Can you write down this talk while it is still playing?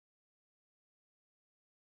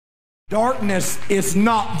Darkness is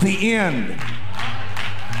not the end.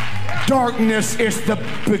 Darkness is the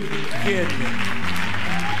beginning.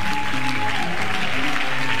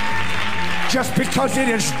 Just because it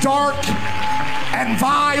is dark and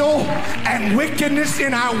vile and wickedness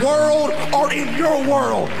in our world or in your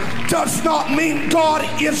world does not mean God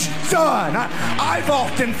is done. I've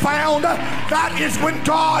often found that is when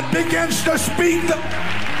God begins to speak.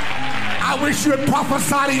 I wish you would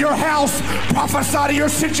prophesy to your house, prophesy to your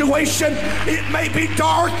situation. It may be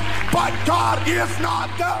dark, but God is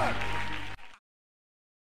not done.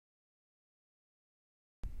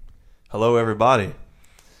 Hello, everybody,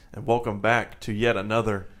 and welcome back to yet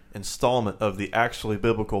another installment of the Actually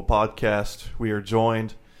Biblical podcast. We are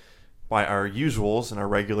joined by our usuals and our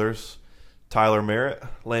regulars, Tyler Merritt,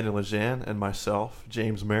 Landon Lejean, and myself,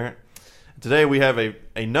 James Merritt. Today we have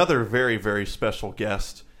another very, very special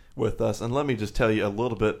guest with us, and let me just tell you a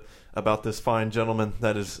little bit about this fine gentleman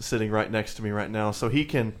that is sitting right next to me right now. So he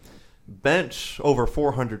can bench over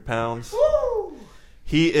 400 pounds. Woo!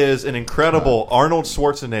 He is an incredible Arnold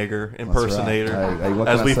Schwarzenegger impersonator, right.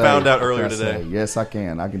 as we found out earlier today. Yes, I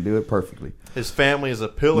can. I can do it perfectly. His family is a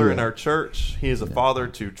pillar in our church. He is a father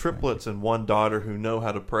to triplets and one daughter who know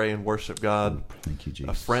how to pray and worship God. Thank you,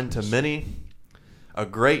 Jesus. A friend to many, a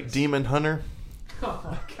great demon hunter. Oh,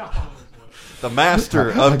 my God. The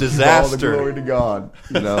master of disaster. All the glory to God.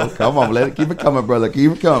 You know, come on, keep it coming, brother.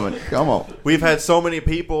 Keep it coming. Come on. We've had so many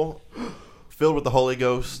people filled with the Holy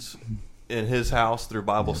Ghost in his house through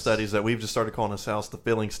Bible studies that we've just started calling his house the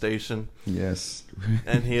filling station. Yes.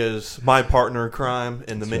 And he is my partner in crime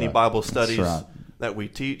in the many Bible studies that we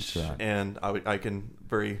teach. And I can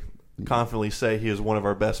very confidently say he is one of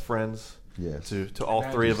our best friends to all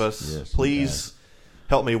three of us. Yes, Please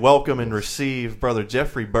help me welcome and receive Brother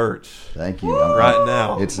Jeffrey Burch. Thank you. Right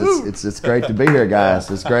now. It's great to be here,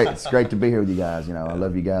 guys. It's great to be here with you guys. You know, I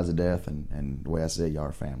love you guys to death, and the way I say it, y'all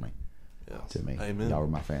are family. To me. Amen. Y'all are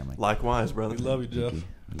my family. Likewise, brother. We love you, Jeff.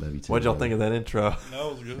 I love you too. What'd y'all think of that intro?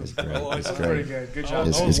 No, it was good. It's great. It's pretty good. Good job.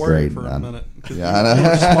 It's great. For a minute. Yeah, I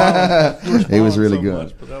know. It was really so good.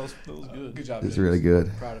 Much, but that was good. Good job. It's really good.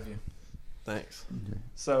 Proud of you. Thanks. Okay.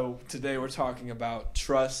 So today we're talking about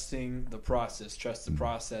trusting the process. Trust the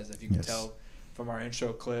process. If you can tell from our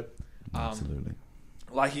intro clip. Absolutely.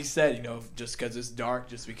 Like he said, you know, just because it's dark,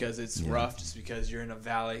 just because it's rough, just because you're in a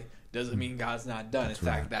valley, doesn't mean God's not done. In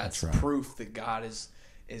fact, that's proof that God is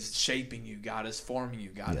shaping you. God is forming you.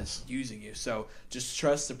 God is using you. So just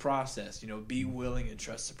trust the process. You know, be willing and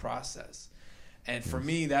trust the process. And for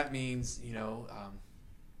me, that means, you know,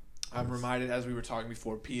 I'm reminded, as we were talking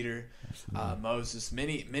before, Peter, Moses,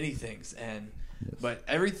 many things, but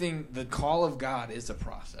everything. The call of God is a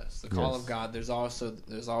process. The call of God. There's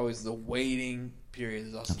always the waiting period.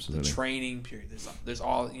 There's also the training period. There's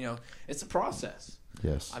all, you know. It's a process.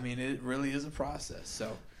 Yes. I mean, it really is a process.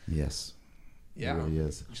 So. Yes. Yeah. It really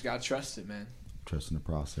is. You just gotta trust it, man. Trusting the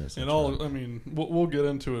process. And I mean, we'll get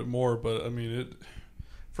into it more, but I mean,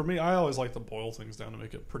 for me, I always like to boil things down to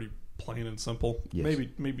make it pretty plain and simple. Yes.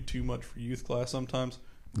 Maybe too much for youth class sometimes.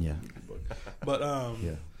 Yeah. But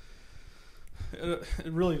it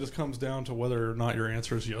really just comes down to whether or not your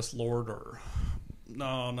answer is yes, Lord, or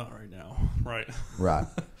no, not right now. Right. Right.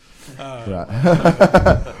 Right.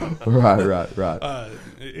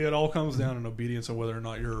 It all comes down in obedience of whether or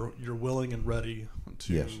not you're willing and ready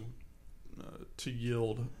to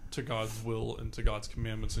yield to God's will and to God's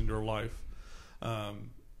commandments in your life.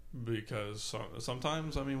 Because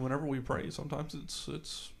sometimes, I mean, whenever we pray, sometimes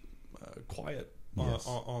it's quiet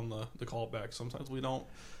on the call back. Sometimes we don't.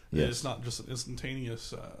 Yes. It's not just an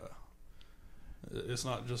instantaneous. It's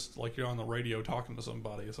not just like you're on the radio talking to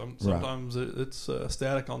somebody. Sometimes it's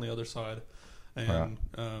static on the other side, and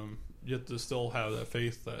you have to still have that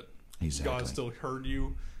faith that God still heard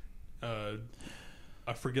you.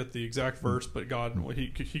 I forget the exact verse, but God,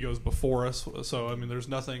 he goes before us. So I mean, there's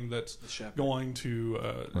nothing that's going to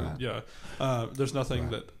there's nothing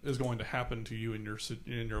that is going to happen to you in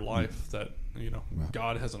your life that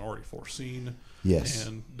God hasn't already foreseen. Yes.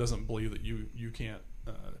 And doesn't believe that you can't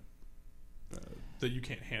that you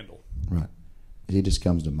can't handle. Right. It just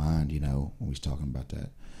comes to mind, when we was talking about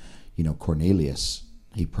that. Cornelius,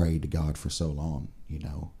 he prayed to God for so long,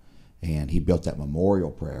 and he built that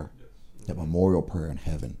memorial prayer. That memorial prayer in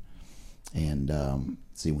heaven. And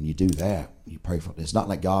see, when you do that, you pray for, it's not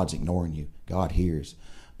like God's ignoring you. God hears.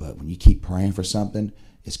 But when you keep praying for something,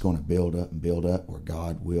 it's going to build up and build up where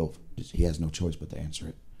God will, he has no choice but to answer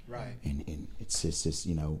it. Right. And it's just,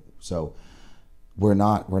 so we're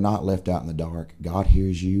not left out in the dark. God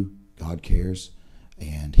hears you. God cares.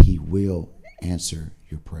 And he will answer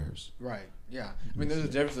your prayers. Right. Yeah. I mean, there's a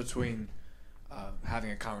difference between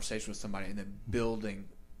having a conversation with somebody and then building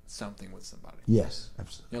something with somebody. Yes,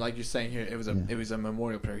 absolutely. Like you're saying here, it was a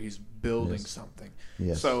memorial prayer. He's building something.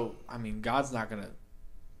 Yes. So God's not gonna.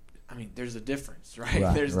 There's a difference,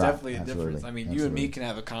 right? There's definitely a difference. You and me can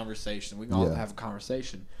have a conversation. We can all have a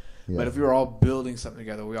conversation. Yeah. But if we were all building something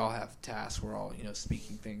together, we all have tasks. We're all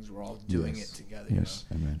speaking things. We're all doing it together. Yes.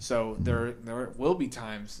 Amen. So there will be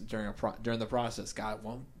times during the process God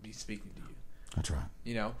won't be speaking to you. That's right.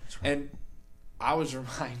 That's right. And I was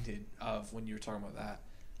reminded of when you were talking about that.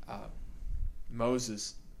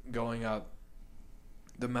 Moses going up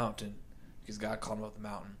the mountain because God called him up the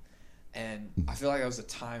mountain, and I feel like that was a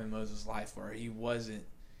time in Moses' life where he was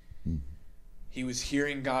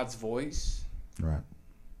hearing God's voice, right?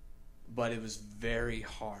 But it was very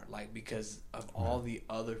hard, because of all the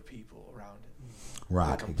other people around him,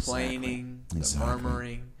 right? The complaining, the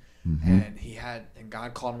murmuring, and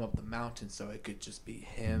God called him up the mountain so it could just be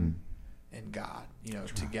him. And God,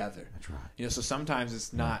 together. That's right. So sometimes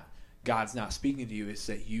it's not God's not speaking to you; it's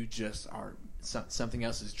that you just are something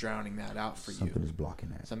else is drowning that out for you. Something is blocking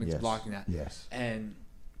that. Something's blocking that. Yes. And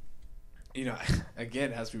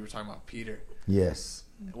again, as we were talking about Peter. Yes.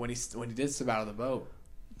 When he did step out of the boat,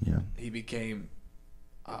 he became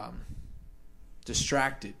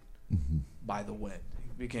distracted by the wind.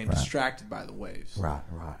 He became distracted by the waves. Right.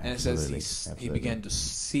 And it says he began to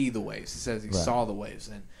see the waves. It says he saw the waves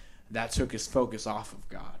and. That took his focus off of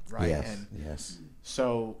God, right? Yes, and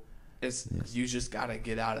so you just got to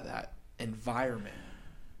get out of that environment.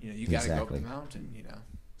 You got to go up the mountain.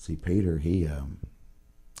 See, Peter, he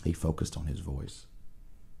focused on his voice.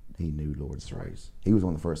 He knew Lord's voice. He was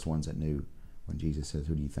one of the first ones that knew when Jesus says,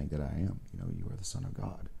 "Who do you think that I am? You are the Son of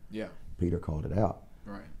God." Yeah. Peter called it out.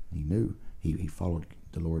 Right. He knew. He followed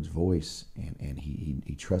the Lord's voice, and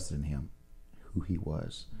he trusted in Him, who He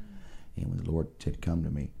was. And when the Lord said, "Come to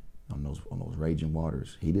me," on those raging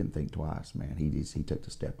waters, he didn't think twice, man. He took the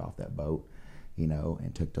step off that boat,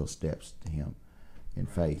 and took those steps to him in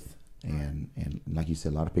faith. And like you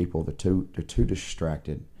said, a lot of people they're too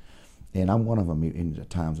distracted, and I'm one of them in the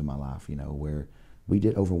times in my life, where we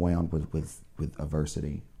get overwhelmed with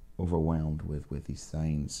adversity, overwhelmed with these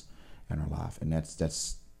things in our life, and that's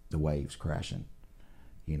the waves crashing,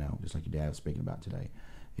 just like your dad was speaking about today.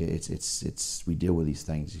 It's we deal with these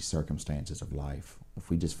things, these circumstances of life. If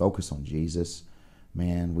we just focus on Jesus,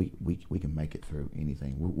 man, we can make it through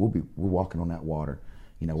anything. We're walking on that water.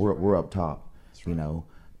 We're up top. Right.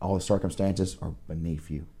 All the circumstances are beneath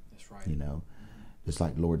you. That's right. Just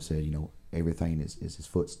like the Lord said, everything is his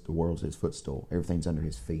the world's his footstool. Everything's under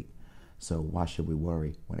his feet. So why should we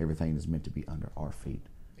worry when everything is meant to be under our feet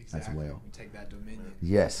as well? We take that dominion.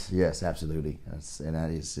 Yes, and that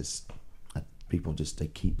is just people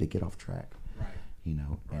they get off track. Right.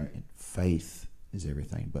 And faith is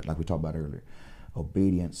everything. But like we talked about earlier,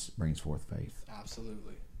 obedience brings forth faith.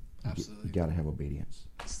 Absolutely. You got to have obedience.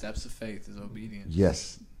 Steps of faith is obedience.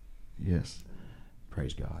 Yes.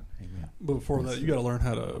 Praise God. Amen. But before that, you got to learn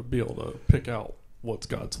how to be able to pick out what's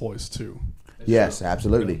God's voice too. Yes,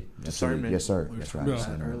 absolutely. Discernment. Yes, sir. That's right.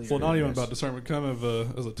 Yeah. Well, not even about discernment. Kind of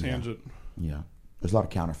as a tangent. Yeah. There's a lot of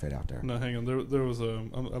counterfeit out there. No, hang on. There was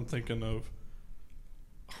I'm thinking of.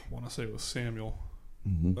 I want to say it was Samuel.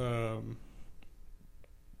 Mm-hmm.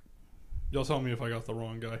 Y'all tell me if I got the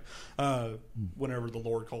wrong guy. Whenever the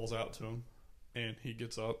Lord calls out to him, and he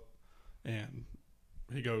gets up, and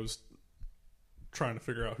he goes trying to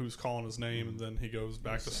figure out who's calling his name, and then he goes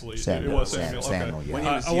back to sleep. Samuel. It was Samuel. Samuel, okay. yeah. When he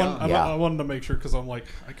was young. I wanted to make sure because I'm like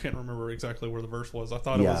I can't remember exactly where the verse was. I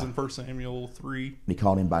thought it was in 1 Samuel 3. He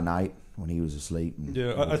called him by night when he was asleep. And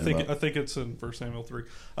I think it's in 1 Samuel 3.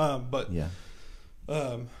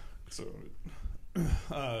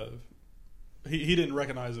 He didn't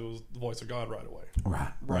recognize it was the voice of God right away.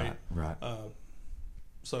 Right.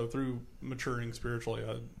 So through maturing spiritually,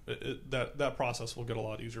 that process will get a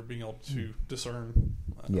lot easier. Being able to discern,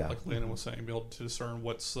 like Landon was saying, be able to discern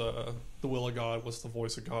what's the will of God, what's the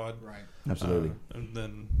voice of God. Right. Absolutely. And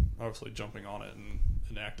then obviously jumping on it and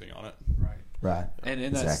acting on it. Right. And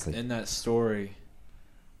in that story,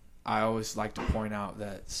 I always like to point out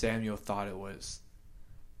that Samuel thought it was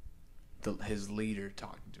his leader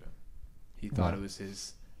talking to him. He thought it was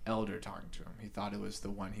his elder talking to him. He thought it was the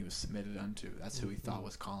one he was submitted unto. That's who he thought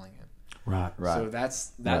was calling him. Right. So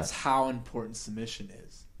that's how important submission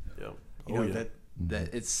is. Yeah.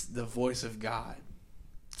 That it's the voice of God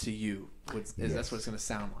to you. That's what it's going to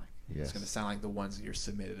sound like. It's going to sound like the ones that you're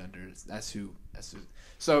submitted under. That's who.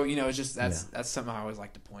 So it's just that's something I always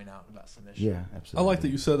like to point out about submission. Yeah, absolutely. I like that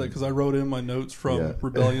you said that because I wrote in my notes from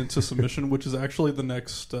rebellion to submission, which is actually the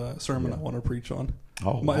next sermon I want to preach on.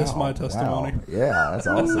 It's my testimony. Wow. Yeah, that's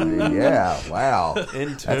awesome. Dude. Yeah, wow.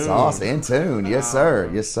 In tune. That's awesome. In tune. Yes, sir.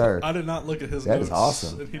 Yes, sir. I did not look at his that notes. That is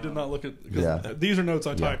awesome. And he did not look at. These are notes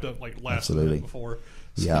I typed up like last minute before.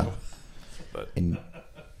 So. Yeah. But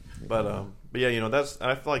yeah,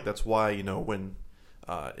 I feel like that's why when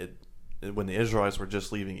when the Israelites were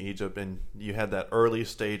just leaving Egypt and you had that early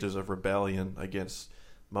stages of rebellion against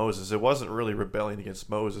Moses, it wasn't really rebellion against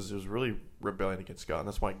Moses, it was really rebellion against God. And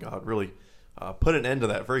that's why God really put an end to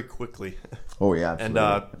that very quickly. Oh yeah,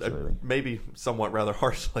 absolutely. And maybe somewhat rather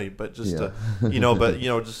harshly, but just they're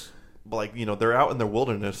out in the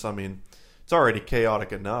wilderness. I mean, it's already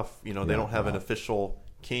chaotic enough. They don't have an official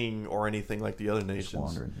king or anything like the other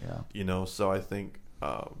nations. So I think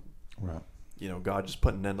God just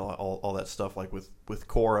put an end to all that stuff, like with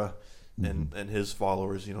Korah and his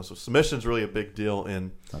followers. So submission's really a big deal,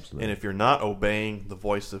 and if you're not obeying the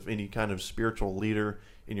voice of any kind of spiritual leader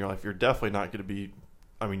in your life, you're definitely not going to be.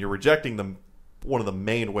 I mean, you're rejecting one of the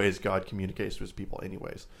main ways God communicates to his people,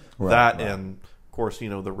 anyways. And of course,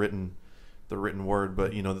 the written word.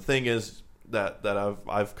 But the thing is that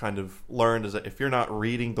I've kind of learned is that if you're not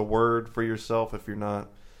reading the word for yourself, if you're not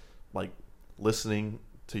like listening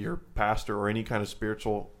to your pastor or any kind of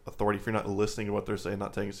spiritual authority, if you're not listening to what they're saying,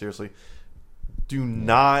 not taking it seriously, do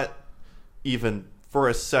not even for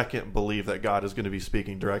a second believe that God is going to be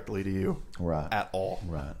speaking directly to you at all.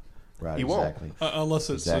 Right. He exactly. won't. Unless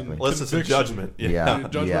it's a judgment.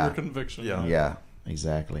 Judgment or conviction. Yeah.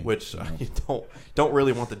 Exactly. Which you don't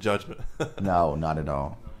really want the judgment. No, not at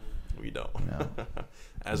all. We don't. No.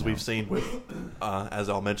 As we've seen with, as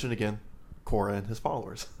I'll mention again, Korah and his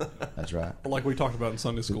followers. That's right. Like we talked about in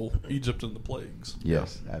Sunday school, Egypt and the plagues.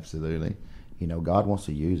 Yes, absolutely. God wants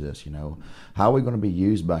to use us. How are we going to be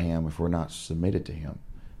used by Him if we're not submitted to Him?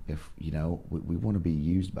 If we want to be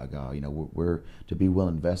used by God, we're to be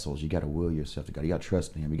willing vessels. You got to will yourself to God. You got to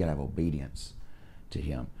trust in Him. You got to have obedience to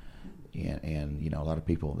Him. And a lot of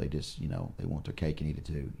people, they just they want their cake and eat it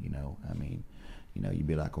too. I mean, you'd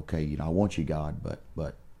be like, okay, I want you, God,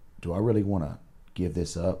 but do I really want to give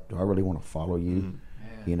this up? Do I really want to follow you?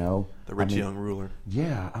 The rich young ruler.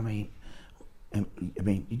 Yeah, I mean,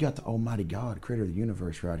 you got the Almighty God, Creator of the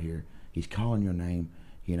universe, right here. He's calling your name.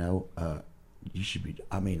 You should be.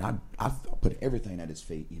 I mean, I put everything at His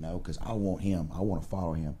feet. Because I want Him. I want to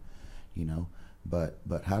follow Him.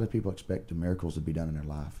 But how do people expect the miracles to be done in their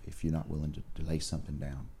life if you're not willing to lay something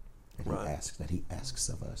down that He asks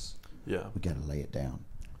of us? Yeah, we got to lay it down.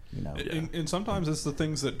 And sometimes it's the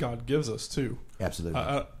things that God gives us too. Absolutely.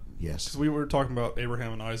 Yes. Because we were talking about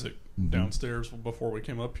Abraham and Isaac downstairs before we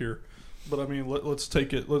came up here. But I mean, let's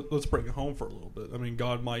take it. Let's bring it home for a little bit. I mean,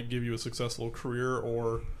 God might give you a successful career,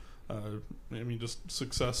 or just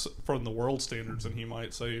success from the world standards, and He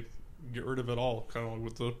might say, "Get rid of it all." Kind of like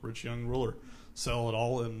with the rich young ruler, sell it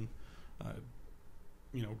all and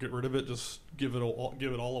get rid of it. Just give it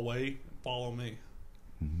all away. Follow me.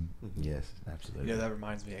 Mm-hmm. Yes, absolutely. That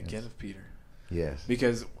reminds me again of Peter. Yes.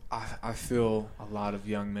 Because I feel a lot of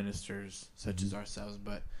young ministers, such as ourselves,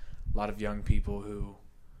 but a lot of young people who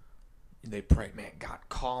they pray, man, God,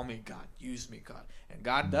 call me, God, use me, God. And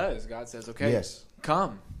God does. God says, okay,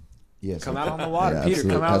 come. Yes. Come out on the water. Yeah, Peter,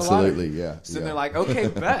 come out on the water. Absolutely, yeah. So they're like, okay,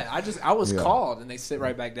 bet. I was called. And they sit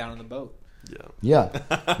right back down in the boat. Yeah.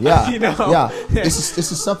 This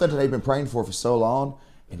is something that they've been praying for so long,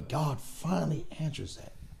 and God finally answers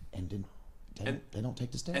that. And then they don't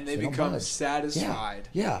take the steps. And they become satisfied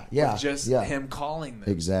with just Him calling them.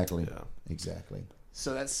 Exactly.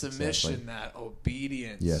 So that submission, that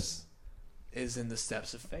obedience is in the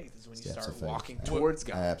steps of faith. Is when you start walking towards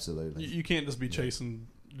God. Absolutely. You can't just be chasing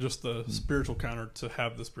just the spiritual encounter to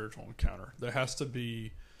have the spiritual encounter. There has to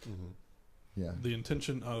be the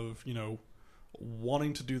intention of,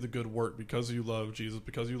 wanting to do the good work because you love Jesus,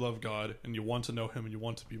 because you love God, and you want to know Him and you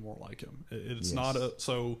want to be more like Him. It's not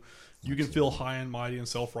so you can feel high and mighty and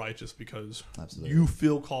self-righteous because you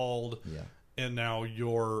feel called, and now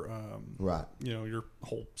your your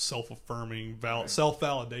whole self-affirming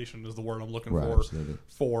self-validation is the word I'm looking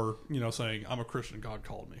for saying I'm a Christian, God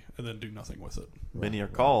called me, and then do nothing with it. Many are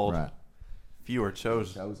called. Few are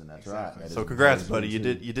chosen. That's right. So congrats, buddy. You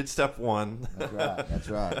did step one. That's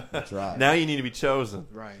right. Now you need to be chosen.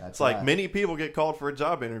 Right. It's like many people get called for a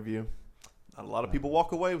job interview. Not a lot of people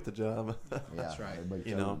walk away with the job. That's right.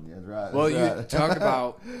 That's right. Well, you talk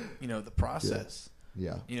about the process.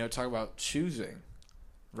 Yeah. Talk about choosing,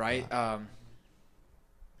 right?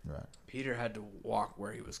 Right. Peter had to walk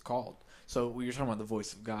where he was called. So we were talking about the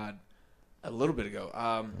voice of God a little bit ago.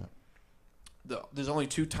 There's only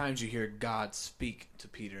 2 times you hear God speak to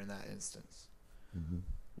Peter in that instance. Mm-hmm.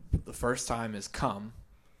 The first time is come.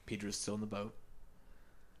 Peter is still in the boat.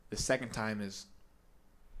 The second time is,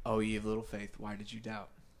 oh, ye of little faith, why did you doubt?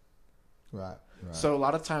 Right. So a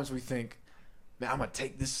lot of times we think, man, I'm going to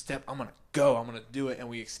take this step. I'm going to go. I'm going to do it. And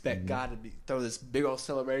we expect God to throw this big old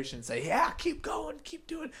celebration and say, yeah, keep going, keep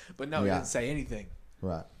doing it. But no, he doesn't say anything.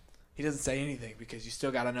 Right. He doesn't say anything because you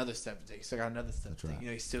still got another step to take. You still got another step to take.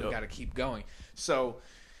 Right. You still got to keep going. So,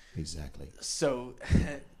 exactly. So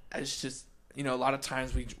it's just, a lot of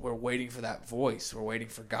times we're waiting for that voice. We're waiting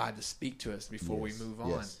for God to speak to us before we move on.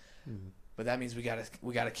 Yes. Mm-hmm. But that means we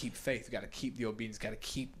gotta keep faith. We gotta keep the obedience. Got to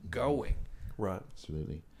keep going. Right.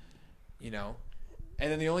 Absolutely. And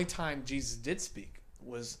then the only time Jesus did speak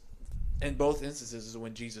was in both instances is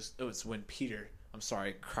when Peter,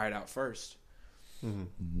 cried out first. Mm-hmm.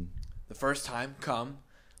 Mm-hmm. The first time, come,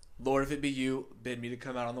 Lord, if it be you, bid me to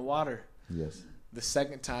come out on the water. Yes. The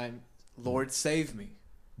second time, Lord, save me.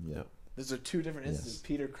 Yeah. Those are 2 different instances. Yes.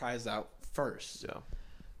 Peter cries out first. Yeah.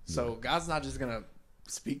 So God's not just gonna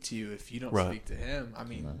speak to you if you don't speak to Him. I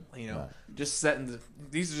mean, just setting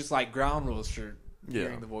these are just like ground rules for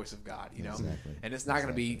hearing the voice of God. Exactly. And it's not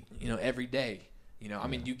gonna be every day. I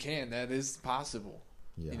mean, you can. That is possible.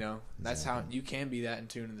 Yeah. That's how you can be that in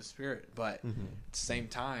tune in the Spirit. But at the same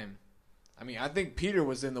time, I mean, I think Peter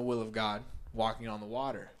was in the will of God, walking on the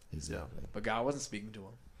water. Exactly. But God wasn't speaking to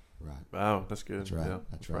him. Right. Wow, that's good. That's right. Yeah,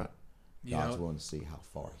 that's right. God's willing to see how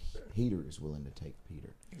far Peter is willing to take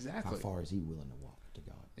Peter. Exactly. How far is he willing to walk to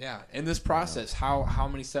God? Yeah. In this process, how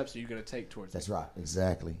many steps are you going to take towards That's it? right.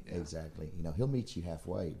 Exactly. Yeah. Exactly. He'll meet you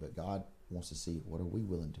halfway, but God wants to see what are we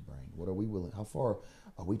willing to bring? What are we willing? How far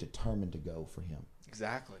are we determined to go for Him?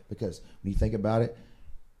 Exactly. Because when you think about it,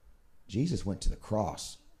 Jesus went to the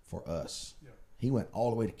cross for us. Yeah. He went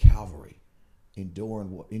all the way to Calvary,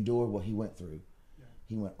 endured what He went through. Yeah.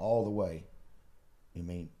 He went all the way. I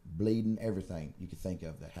mean, bleeding, everything you could think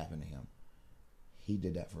of that happened to Him. He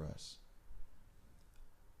did that for us.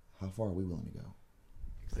 How far are we willing to go?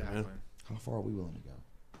 Exactly. Amen. How far are we willing to go?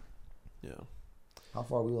 Yeah. How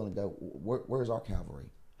far are we willing to go? Where's our Calvary?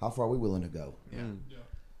 How far are we willing to go? Yeah.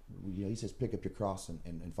 He says, pick up your cross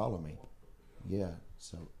and follow me. Yeah.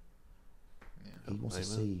 So He wants to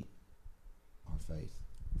see our faith.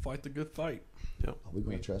 Fight the good fight. Yep. Are we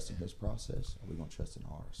going to trust in His process? Or are we going to trust in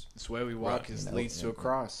ours? This way we walk leads to a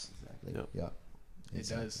cross. Exactly. Yep. Yeah. It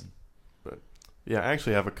does. But yeah, I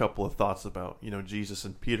actually have a couple of thoughts about Jesus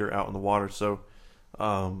and Peter out in the water. So,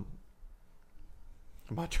 my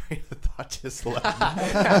train of thought just left.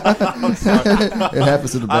 I'm sorry. It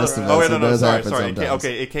happens to the best of us. Oh wait, no, sorry. Sometimes.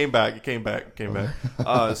 It came back.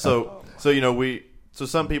 So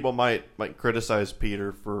some people might criticize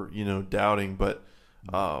Peter for doubting, but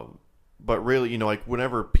really like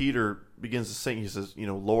whenever Peter begins to sing, he says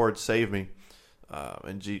Lord save me,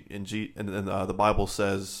 and the Bible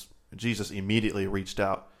says Jesus immediately reached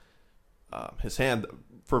out His hand.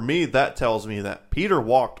 For me, that tells me that Peter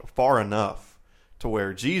walked far enough to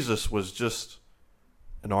where Jesus was just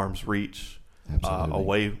an arm's reach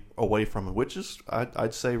away from him, which is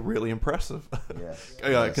I'd say really impressive, yes.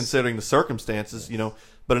 Considering the circumstances, yes.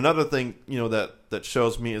 But another thing that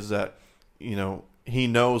shows me is that He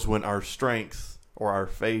knows when our strength or our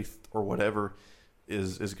faith or whatever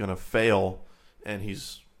is going to fail, and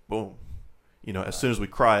He's boom, as soon as we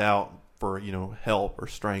cry out for help or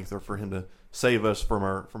strength or for Him to save us from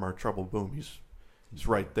our trouble, boom, He's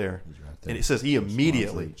right there. He's right there. And it says He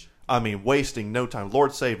immediately, wasting no time.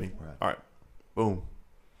 Lord save me. Right. All right. Boom.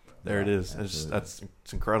 There it is. It's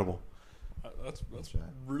incredible. That's right.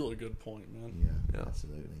 Really good point, man. Yeah.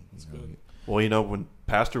 Absolutely. That's good. Well, when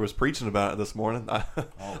Pastor was preaching about it this morning, I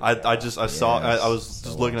was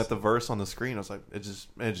just looking at the verse on the screen. I was like, it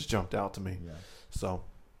just jumped out to me. Yeah. So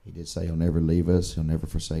He did say He'll never leave us. He'll never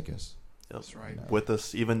forsake us. That's right. With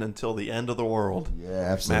us even until the end of the world. Yeah,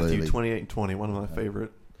 absolutely. Matthew 28:20, one of my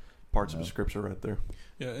favorite parts of the scripture right there.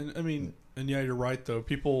 Yeah, and I mean, you're right though.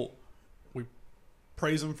 We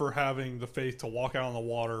praise Him for having the faith to walk out on the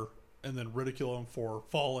water, and then ridicule Him for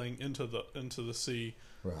falling into the sea.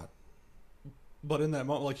 Right. But in that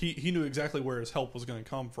moment, like he knew exactly where His help was going to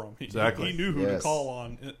come from. He knew who to call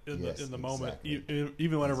on in the moment,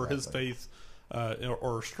 even whenever His faith.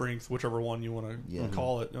 Or strength, whichever one you want to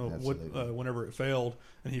call it, whenever it failed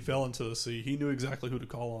and he fell into the sea, he knew exactly who to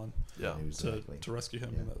call on to rescue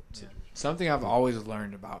him. Yeah. Something I've always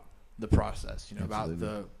learned about the process, about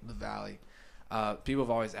the valley. People have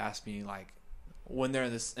always asked me, like, when they're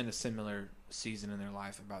in a similar season in their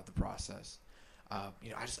life about the process.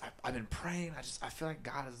 I've been praying. I feel like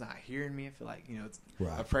God is not hearing me. I feel like,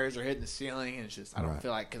 Right. my prayers are hitting the ceiling, and it's just, I don't Right.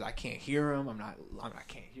 feel like, because I can't hear him. I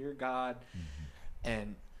can't hear God. Mm-hmm.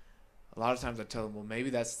 And a lot of times I tell them, well, maybe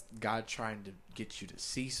that's God trying to get you to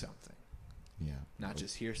see something. Yeah. Not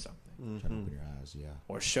just hear something. Trying to open your eyes, yeah.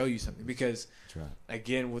 Or show you something. Because, That's right.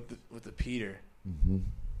 again, with the Peter,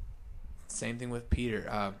 same thing with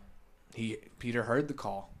Peter. Peter heard the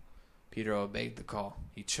call. Peter obeyed the call.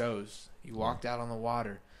 He chose. He walked out on the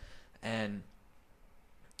water. And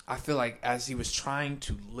I feel like as he was trying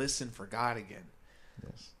to listen for God again,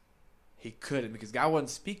 Yes. he couldn't, because God wasn't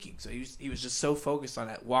speaking. So he was just so focused on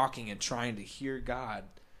that walking and trying to hear God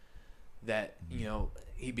that, he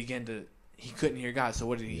couldn't hear God. So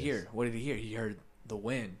what did he hear? What did he hear? He heard the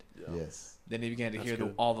wind. Yes. Then he began to That's hear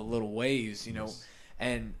good. all the little waves, Yes.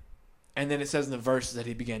 and then it says in the verses that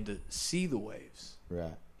he began to see the waves.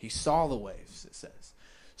 Right. He saw the waves, it says.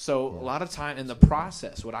 So Yeah. a lot of time in the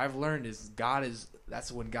process, what I've learned is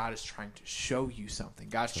that's when God is trying to show you something.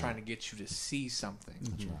 God's trying to get you to see something.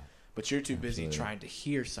 That's right. But you're too busy Absolutely. trying to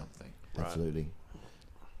hear something. Right. Absolutely.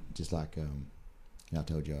 Just like I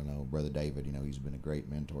told you, I know Brother David, he's been a great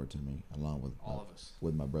mentor to me, along with All of us.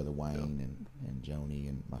 with my brother Wayne and Joni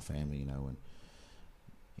and my family,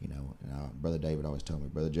 Brother David always told me,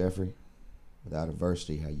 Brother Jeffrey, without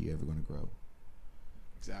adversity, how you ever going to grow?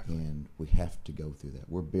 Exactly. And we have to go through that.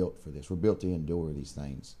 We're built for this. We're built to endure these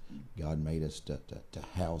things. God made us to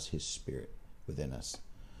house His Spirit within us.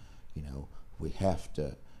 We have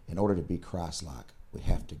to, in order to be Christ-like, we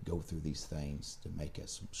have to go through these things to make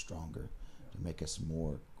us stronger, to make us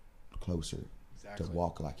more closer, Exactly. to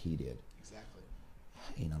walk like He did. Exactly.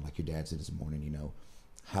 Like your dad said this morning,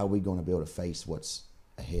 how are we going to be able to face what's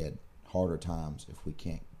ahead, harder times, if we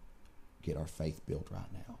can't get our faith built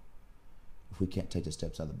right now? If we can't take the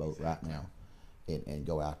steps out of the boat right now and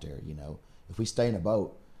go out there, if we stay in a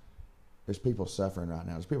boat, there's people suffering right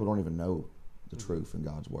now. There's people who don't even know the truth in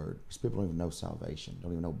God's word. There's people who don't even know salvation,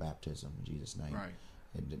 don't even know baptism in Jesus' name. Right.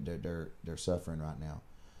 And they're suffering right now.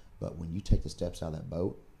 But when you take the steps out of that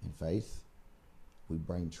boat in faith, we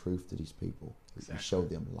bring truth to these people. Exactly. We show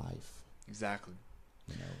them life. Exactly.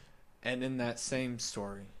 And in that same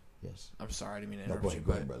story, Yes. I'm sorry, I didn't mean to No, interrupt you,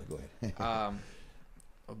 go ahead, brother. Go ahead.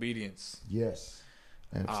 Obedience. Yes.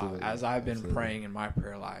 Absolutely. As I've been Absolutely. praying in my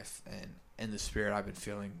prayer life and in the Spirit, I've been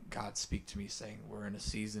feeling God speak to me saying we're in a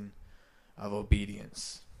season of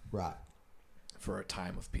obedience Right. for a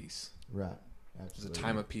time of peace. Right. There's Absolutely. a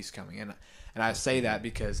time of peace coming. And I say that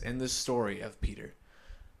because in this story of Peter,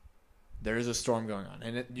 there is a storm going on.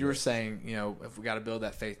 And you were saying, if we got to build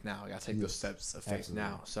that faith now, we got to take those steps of faith Absolutely.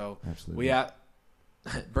 now. So Absolutely. we have,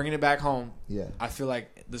 bringing it back home, Yeah. I feel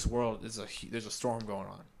like this world, there's a storm going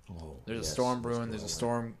on. Oh, There's yes. a storm Let's brewing. go There's a away.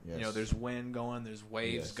 storm. Yes. There's wind going. There's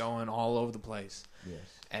waves Yes. going all over the place. Yes.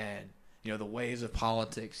 And the waves of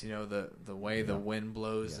politics. The way the wind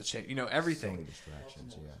blows. Yeah. The change. So Everything. many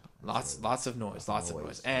distractions. Yeah. Lots of noise. Lots of Noise,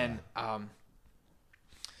 noise. And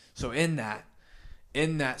so in that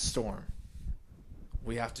storm,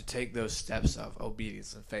 we have to take those steps of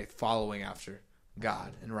obedience and faith, following after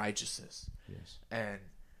God and righteousness. Yes.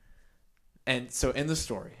 And so in the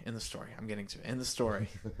story, I'm getting to it. In the story,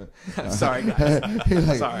 I'm sorry,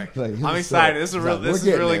 guys. Sorry. I'm excited. This is really good.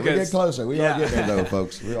 We're getting closer. We are getting there, though,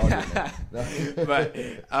 folks. We are getting there. But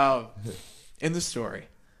in the story,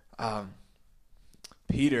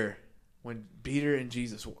 when Peter and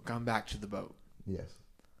Jesus come back to the boat, Yes.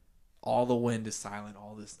 all the wind is silent.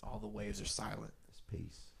 All the waves are silent. It's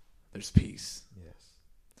peace. There's peace. Yes.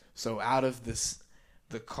 So out of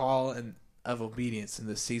the call of obedience in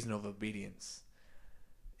the season of obedience,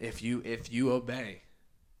 if you obey,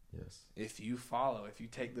 Yes. if you follow, if you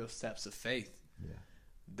take those steps of faith, Yeah.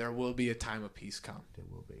 there will be a time of peace come. There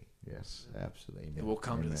will be. Yes. Absolutely. Amen. It will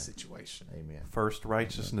come to Amen. the situation. Amen. First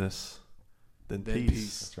righteousness, then Then peace.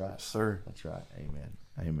 peace. That's right. Yes, sir. That's right. Amen.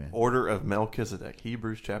 Amen. Order of Melchizedek,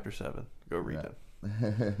 Hebrews chapter 7. Go read Right.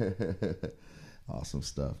 that. Awesome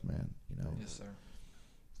stuff, man. Yes, sir.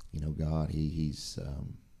 God, he's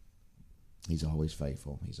always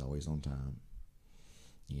faithful. He's always on time.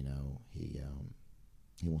 He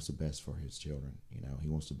wants the best for his children. He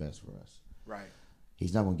wants the best for us. Right.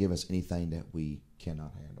 He's not going to give us anything that we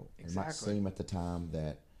cannot handle. It might Exactly. seem at the time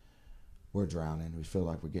that we're drowning. We feel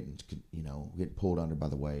like we're getting pulled under by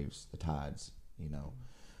the waves, the tides,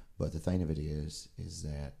 But the thing of it is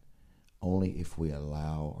that only if we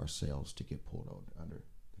allow ourselves to get pulled under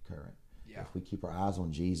the current. Yeah. If we keep our eyes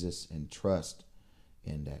on Jesus and trust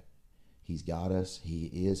in that He's got us, He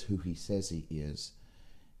is who He says He is,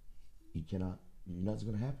 nothing's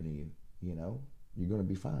going to happen to you. You're going to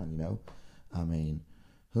be fine.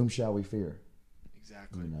 Whom shall we fear?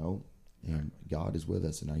 Exactly. You know, and God is with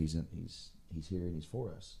us, and he's here and he's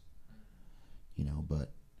for us. You know,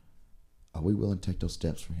 but are we willing to take those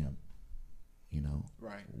steps for him? You know,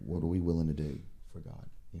 right? What are we willing to do for God?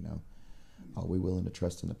 You know, are we willing to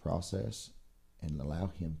trust in the process and allow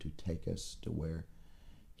him to take us to where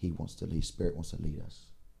he wants to lead? Spirit wants to lead us.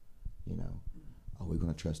 You know, are we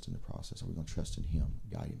going to trust in the process? Are we going to trust in him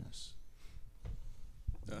guiding us?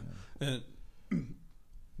 Yeah. And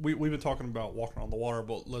we've been talking about walking on the water,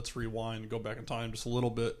 but let's rewind and go back in time just a little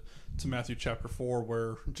bit to Matthew chapter 4,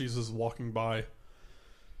 where Jesus is walking by,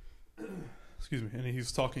 and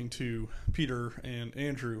he's talking to Peter and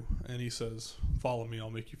Andrew, and he says, "Follow me, I'll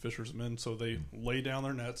make you fishers of men." So they lay down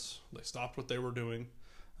their nets. They stopped what they were doing.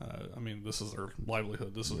 This is their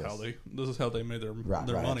livelihood. This is how they made their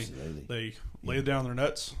money. Absolutely. They laid down their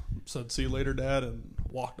nets, said, "See you later, Dad," and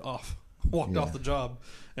walked off the job.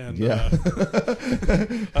 And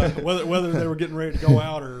whether they were getting ready to go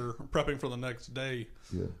out or prepping for the next day,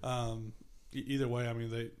 either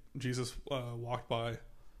way, Jesus walked by,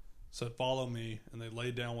 said, "Follow me," and they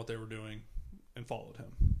laid down what they were doing and followed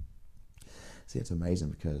him. See, it's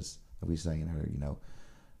amazing because we saying her, you know,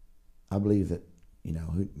 I believe that, you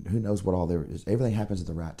know, who knows what all there is. Everything happens at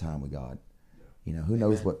the right time with God. You know, who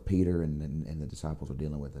knows what Peter and the disciples were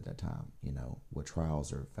dealing with at that time, you know, what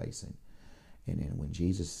trials they're facing. And then when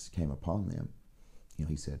Jesus came upon them, you know,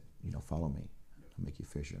 he said, you know, "Follow me, I'll make you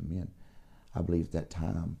fisher of men." I believe that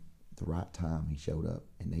time, the right time, he showed up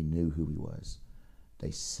and they knew who he was.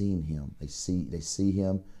 They seen him. They see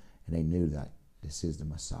him, and they knew that this is the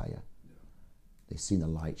Messiah. Yeah. They seen the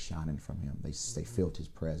light shining from him. They felt his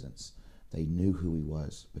presence. They knew who he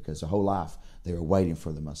was because their whole life they were waiting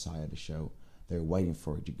for the Messiah to show. They were waiting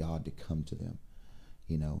for God to come to them,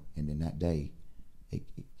 you know. And then that day,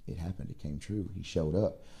 it happened. It came true. He showed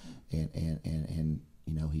up, and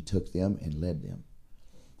you know, he took them and led them.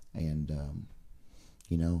 And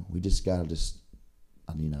you know, we just gotta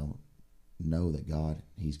know that God,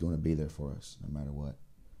 he's going to be there for us no matter what,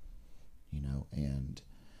 you know. And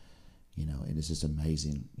you know, and it's just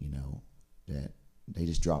amazing, you know, that they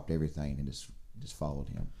just dropped everything and just followed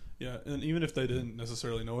him. Yeah, and even if they didn't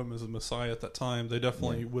necessarily know him as a Messiah at that time, they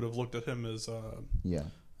definitely would have looked at him as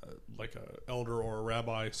like a elder or a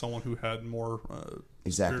rabbi, someone who had more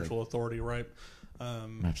spiritual authority, right?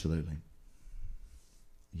 Absolutely.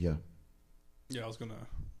 Yeah. Yeah,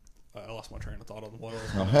 I lost my train of thought on what I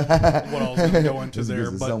was going to go into there.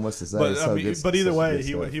 But so much to say. But either way,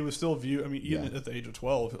 he was still viewed. I mean, even at the age of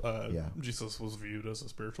 12, Jesus was viewed as a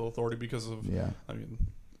spiritual authority because of. Yeah. I mean,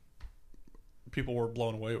 people were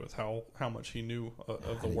blown away with how much he knew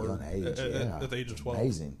of the word at the age of 12.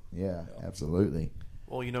 Amazing. Yeah, absolutely.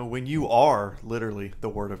 Well, you know, when you are literally the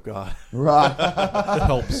Word of God, right, it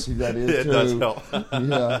helps. That is it true. Does help.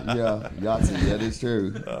 yeah, Yahtzee, that is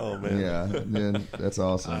true. Oh man, yeah, man, that's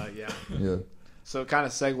awesome. Yeah. So, kind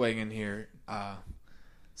of segueing in here.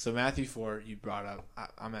 So Matthew 4, you brought up.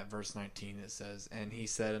 I'm at verse 19. It says, "And he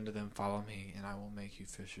said unto them, Follow me, and I will make you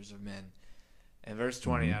fishers of men." And verse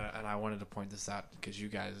 20, and I wanted to point this out because you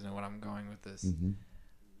guys know what I'm going with this. Mm-hmm.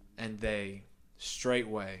 And they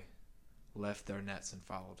straightway left their nets and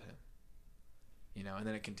followed him. You know, and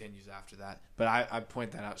then it continues after that. But I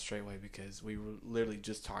point that out straightway because we were literally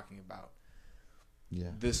just talking about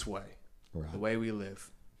this way, the way we live.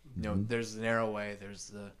 You know, there's the narrow way,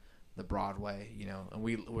 there's the broad way. You know, and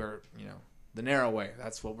we're you know, the narrow way.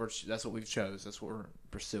 That's what we've chose. That's what we're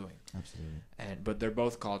pursuing. Absolutely. But they're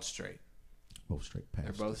both called straight. Both straight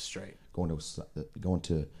paths. They're both straight. Going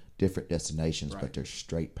to different destinations, but they're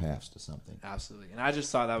straight paths to something. Absolutely. And I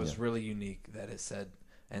just thought that was really unique that it said,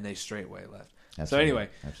 "And they straightway left." Absolutely. So anyway,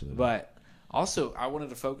 absolutely. But also I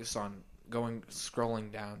wanted to focus on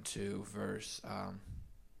scrolling down to verse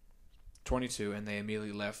 22, and they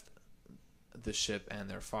immediately left the ship and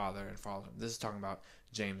their father and followed him. This is talking about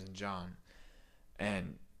James and John.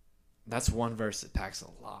 And that's one verse that packs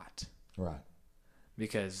a lot. Right.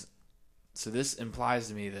 Because so this implies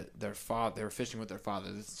to me that they were fishing with their father,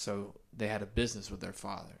 so they had a business with their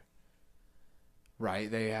father, right?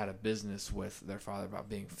 They had a business with their father about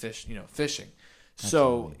being fishing.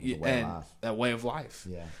 So that way of life.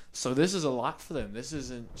 Yeah. So this is a lot for them. This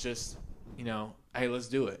isn't just, hey, let's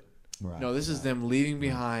do it. Right. No, this is them leaving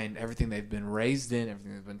behind everything they've been raised in,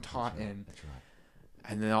 everything they've been taught in. That's right.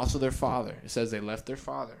 And then also their father. It says they left their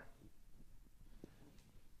father.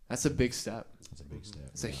 That's a big step. That's a big step.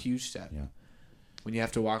 It's a huge step. Yeah. When you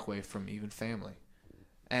have to walk away from even family.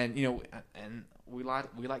 And and we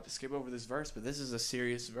like to skip over this verse, but this is a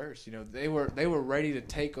serious verse. They were ready to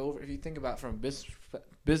take over. If you think about it from a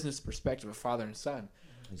business perspective of father and son,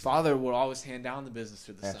 father will always hand down the business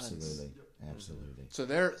to the sons. Absolutely. So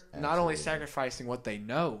they're not only sacrificing what they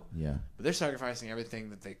know, yeah, but they're sacrificing everything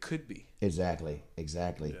that they could be. Exactly.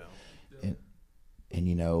 Yeah. And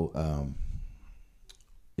you know,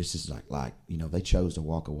 it's just like you know, they chose to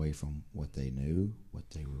walk away from what they knew, what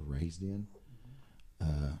they were raised in.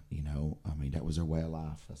 You know, I mean, that was their way of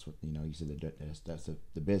life. That's what, you know, you said that's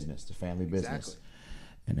the business, the family business. Exactly.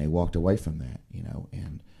 And they walked away from that, you know,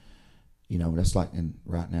 and you know, that's like, and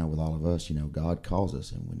right now with all of us, you know, God calls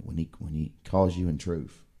us, and when he calls you in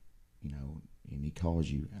truth, you know, and he calls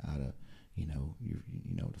you out of, you know, you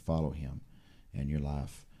know, to follow him in your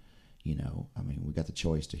life, you know, I mean, we got the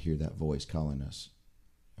choice to hear that voice calling us.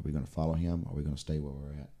 Are we going to follow him, or are we going to stay where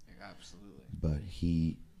we're at? Absolutely. But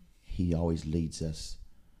he always leads us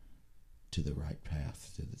to the right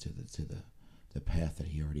path, to the path that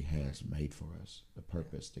he already has made for us, the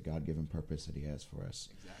purpose, the God-given purpose that he has for us.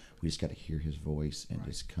 Exactly. We just got to hear his voice and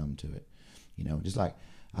just come to it. You know, just like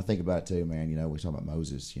I think about it too, man. You know, we're talking about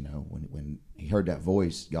Moses. You know, when he heard that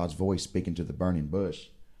voice, God's voice speaking to the burning bush.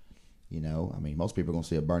 You know, I mean, most people are going to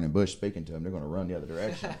see a burning bush speaking to them. They're going to run the other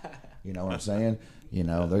direction. You know what I'm saying? You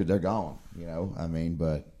know, they're gone. You know, I mean,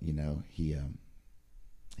 but you know, he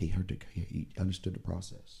understood the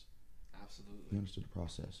process. Absolutely. He understood the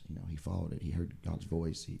process. You know, he followed it. He heard God's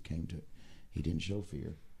voice. He came to it. He didn't show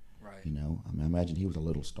fear. Right. You know, I mean, I imagine he was a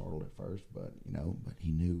little startled at first, but you know, but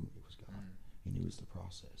he knew it was God. He knew it was the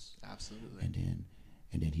process. Absolutely. And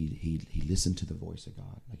then he listened to the voice of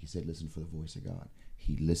God. Like he said, listen for the voice of God.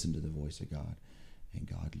 He listened to the voice of God, and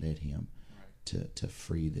God led him to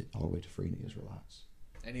free all the way to freeing the Israelites.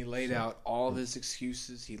 And he laid out all of his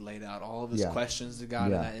excuses. He laid out all of his questions to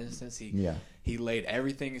God in that instance. He laid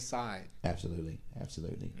everything aside. Absolutely.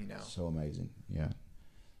 You know, so amazing. Yeah.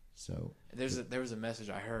 So there was a message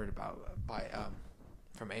I heard about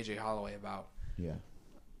from AJ Holloway about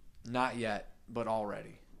not yet, but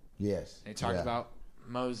already. Yes. And he talked about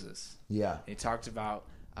Moses. Yeah. And he talked about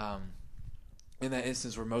in that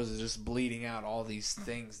instance where Moses is just bleeding out all these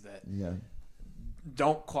things that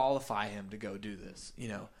don't qualify him to go do this. You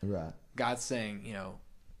know. Right. God's saying, you know,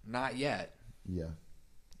 not yet. Yeah.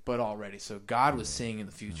 But already. So God was seeing in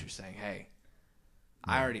the future, saying, "Hey,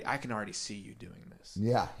 I can already see you doing this.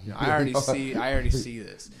 Yeah. You know, I already see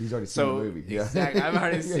this. He's already seen the movie. Yeah. Exactly. I've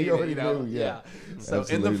already seen it, you know. Yeah. So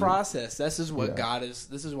Absolutely. in the process, this is what God is.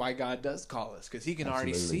 This is why God does call us, because He can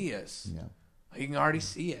already see us. Yeah. He can already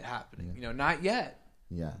see it happening. Yeah. You know, not yet.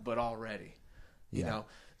 Yeah. But already. You know.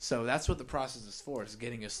 So that's what the process is for. Is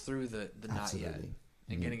getting us through the not yet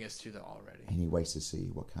and getting us to the already. And He waits to see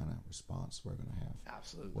what kind of response we're going to have.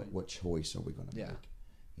 Absolutely. What choice are we going to make?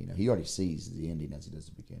 You know, He already sees the ending as He does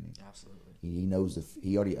the beginning. Absolutely. He knows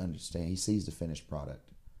He already understands. He sees the finished product.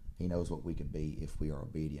 He knows what we can be if we are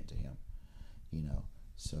obedient to Him. You know,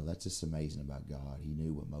 so that's just amazing about God. He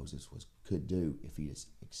knew what Moses could do if he just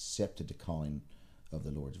accepted the calling of the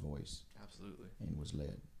Lord's voice. Absolutely. And was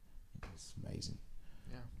led. It's amazing.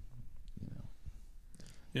 Yeah. You know.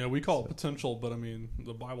 Yeah, we call it potential, but I mean,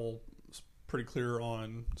 the Bible is pretty clear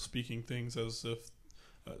on speaking things as if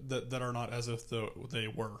that are not as if they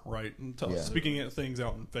were, right? And speaking things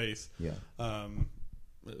out in faith. Yeah.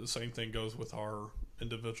 The same thing goes with our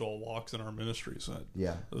individual walks in our ministries.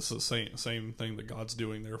 This is the same thing that God's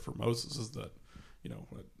doing there for Moses, is that, you know,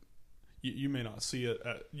 you may not see it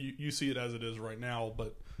you see it as it is right now,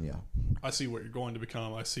 but I see what you're going to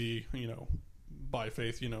become. I see, you know, by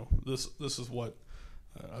faith, you know, this is what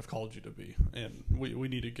I've called you to be, and we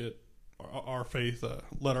need to get our faith,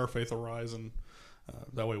 let our faith arise, and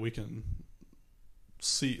that way we can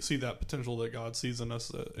see that potential that God sees in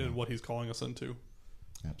us in what He's calling us into.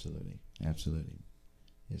 Absolutely.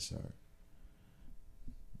 Yes, sir.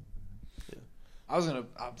 Yeah.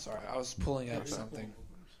 I'm sorry. I was pulling up something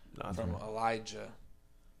from Elijah.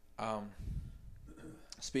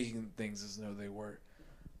 Speaking things as though they were.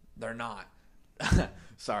 They're not.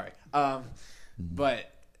 Sorry.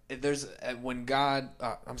 But there's when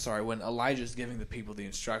when Elijah's giving the people the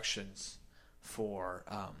instructions for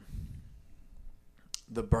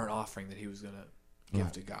the burnt offering that he was going to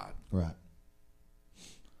give to God. Right.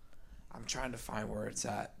 I'm trying to find where it's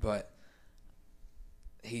at, but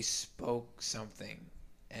he spoke something,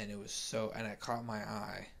 and it caught my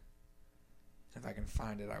eye. If I can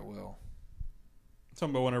find it, I will.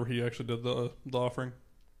 Talking about whenever he actually did the offering.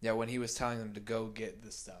 Yeah, when he was telling them to go get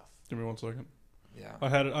the stuff. Give me 1 second. Yeah. I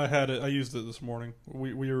had it. I used it this morning.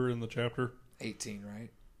 We were in the chapter 18, right?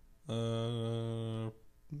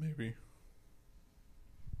 Maybe.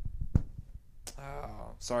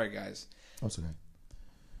 Oh, sorry, guys. That's okay.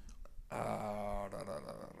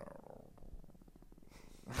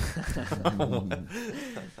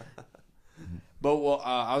 But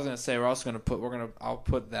I was gonna say I'll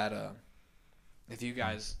put that. If you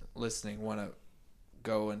guys listening want to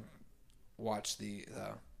go and watch the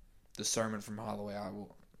sermon from Holloway,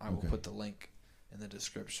 I will put the link in the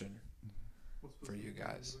description for you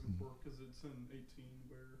guys. Because it's in 18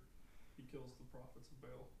 where he kills the prophets of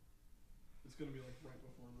Baal. It's going to be like right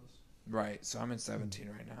before this. Right. So I'm in 17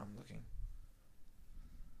 right now. I'm looking.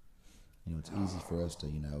 You know, it's easy for us to,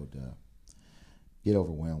 to get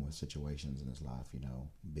overwhelmed with situations in this life,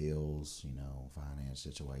 bills, finance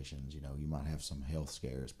situations, you might have some health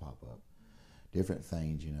scares pop up, different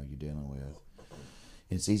things, you're dealing with.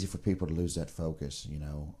 It's easy for people to lose that focus,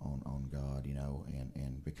 on God,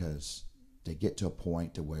 and because they get to a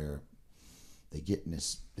point to where they get in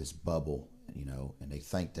this bubble, and they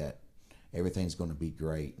think that everything's going to be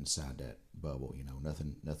great inside that bubble,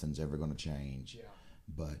 nothing's ever going to change. Yeah.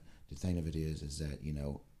 But the thing of it is that,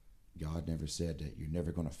 God never said that you're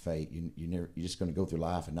never going to face. You're just going to go through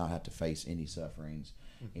life and not have to face any sufferings,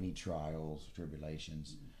 any trials,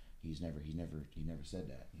 tribulations. He never said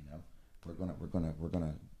that. We're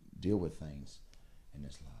gonna deal with things in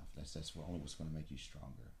this life. That's only what's going to make you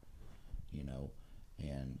stronger.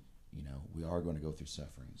 And we are going to go through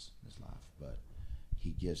sufferings in this life, but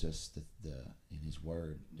He gives us the in His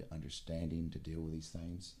Word the understanding to deal with these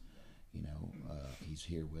things. He's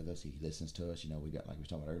here with us. He listens to us. We got, like we were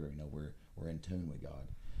talking about earlier, we're in tune with God.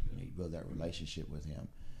 You build that relationship with Him.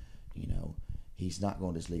 He's not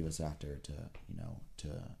going to just leave us out there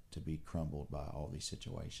to be crumbled by all these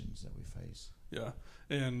situations that we face. Yeah.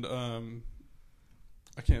 And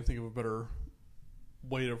I can't think of a better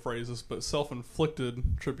way to phrase this, but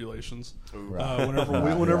self-inflicted tribulations. Right.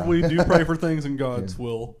 Whenever we do pray for things in God's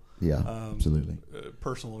will. Yeah, absolutely.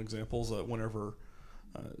 Personal examples, whenever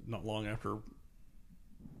not long after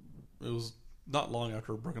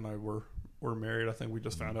Brooke and I were married, I think we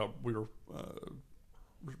just found out Brooke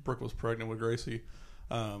was pregnant with Gracie.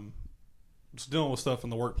 Just dealing with stuff in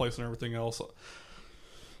the workplace and everything else.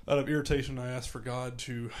 Out of irritation, I asked for God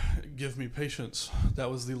to give me patience. That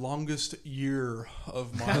was the longest year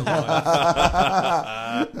of my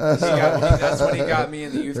life. That's when he got me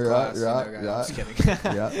in the youth class. I'm just kidding.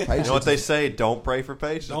 You know what they say? Don't pray for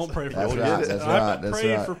patience. Don't pray for That's patience. right. That's I've right.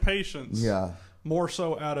 prayed for patience. Yeah. More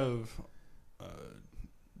so out of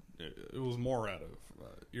it was more out of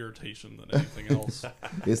irritation than anything else.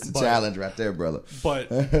 It's the challenge right there, brother. But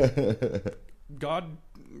God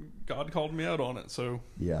called me out on it. So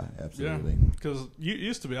yeah, absolutely. Because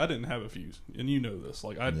used to be I didn't have a fuse, and you know this.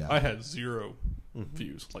 Like I had zero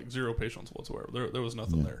fuse, like zero patience whatsoever. There was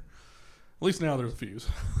nothing there. At least now there's a fuse.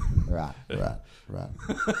 Right. Is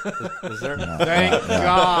there? Thank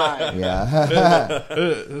God. Yeah.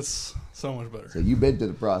 It's so much better. So you've been through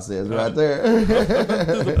the process right there. I've been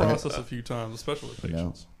through the process a few times, especially with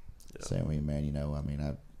patience. Same way,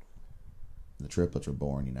 man. The triplets were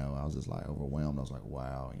born. I was just like overwhelmed. I was like,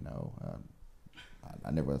 wow.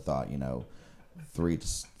 I never thought. Three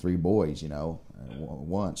boys.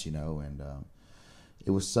 Once. And it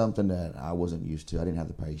was something that I wasn't used to. I didn't have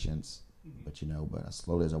the patience. But but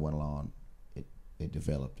slowly as I went along, it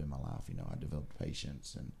developed in my life. I developed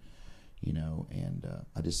patience, and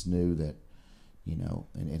I just knew that,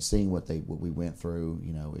 and seeing what we went through,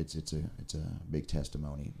 it's a big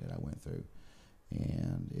testimony that I went through,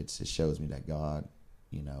 and it shows me that God,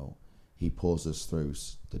 He pulls us through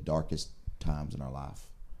the darkest times in our life.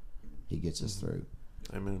 He gets us through.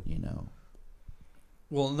 Amen.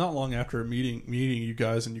 Well, not long after meeting you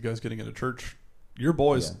guys and you guys getting into church, your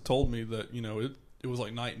boys told me that it was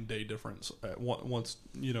like night and day difference once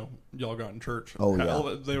y'all got in church. Oh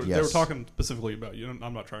yeah, they were talking specifically about you.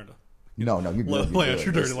 I'm not trying to no, you're good. lay out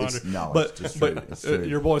your dirty laundry. It's true. It's true.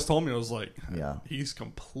 Your boys told me, I was like, yeah, he's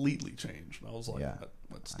completely changed. And I was like,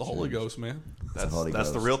 that's the That's Holy Ghost, man. That's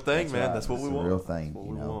the real thing, That's man. right. That's what we want. The real thing. What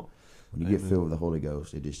we want. When you get filled with the Holy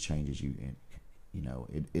Ghost, it just changes you. And,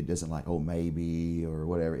 it doesn't like, oh, maybe or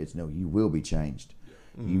whatever. It's no, you will be changed.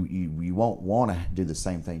 Mm-hmm. You won't want to do the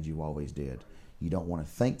same things you always did. You don't want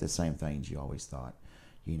to think the same things you always thought.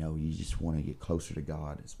 You just want to get closer to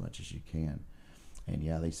God as much as you can. And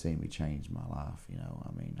they seen me change my life.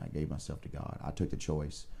 I gave myself to God. I took the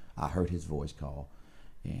choice. I heard His voice call,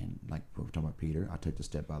 and like we were talking about Peter, I took the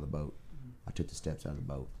step out of the boat. I took the steps out of the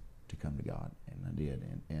boat to come to God, and I did.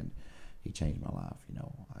 And He changed my life.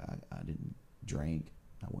 I didn't drink.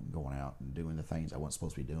 I wasn't going out and doing the things I wasn't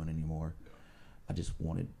supposed to be doing anymore. I just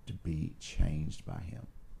wanted to be changed by Him,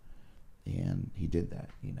 and He did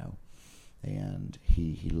that. And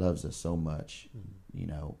He loves us so much.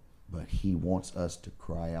 But He wants us to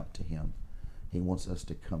cry out to Him. He wants us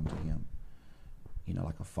to come to Him. you know,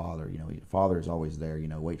 like a father. You know, a father is always there. You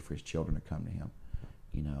know, wait for his children to come to him.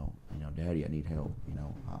 You know, Daddy, I need help. You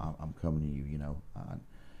know, I'm coming to you. You know,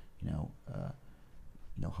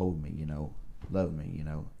 hold me. You know, love me. You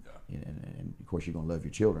know, and of course you're gonna love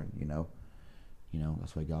your children. You know,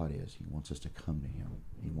 that's why God is. He wants us to come to Him.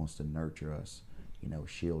 He wants to nurture us. You know,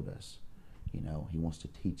 shield us. You know, He wants to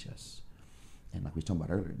teach us. And like we were talking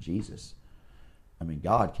about earlier, Jesus. I mean,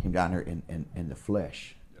 God came down here in the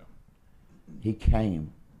flesh. Yeah. He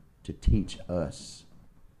came to teach us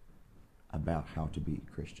about how to be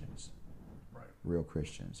Christians, right? Real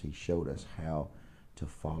Christians. He showed us how to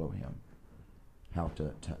follow Him, how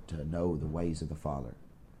to know the ways of the Father.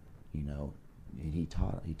 You know, and He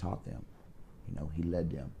taught them. You know, He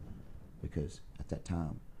led them, because at that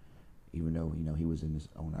time, even though, you know, He was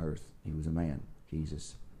on earth, He was a man.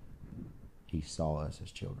 Jesus, He saw us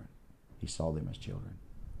as children. He saw them as children,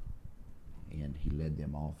 and He led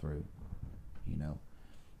them all through. You know,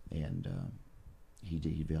 and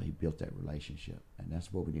He built that relationship, and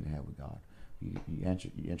that's what we need to have with God. You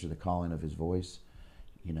answer the calling of His voice.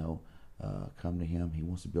 You know, come to Him. He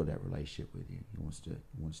wants to build that relationship with you. He wants to,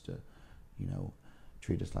 you know,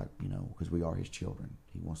 treat us like, you know, because we are His children.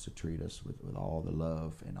 He wants to treat us with all the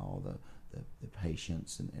love and all the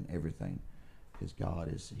patience and everything, because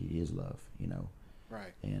God He is love. You know,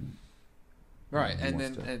 right? And right, and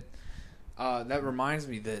then that reminds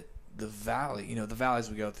me that the valley, you know, the valleys,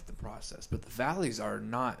 we go through the process, but the valleys are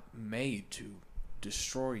not made to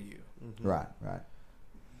destroy you. Mm-hmm.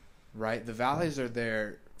 Right. The valleys are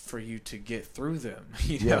there for you to get through them.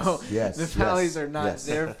 You know, the valleys are not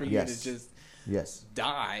there for you to just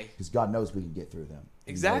die. Because God knows we can get through them.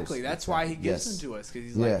 Exactly. That's why He gives them to us, because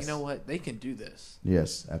He's like, you know what, they can do this.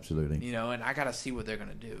 Yes, absolutely. You know, and I got to see what they're going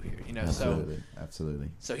to do here. You know,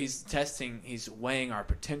 absolutely. So He's weighing our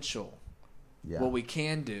potential. Yeah. What we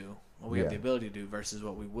can do, what we have the ability to do, versus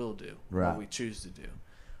what we will do, what we choose to do.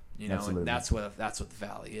 You know, and that's what the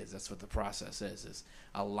valley is. That's what the process is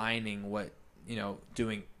aligning what, you know,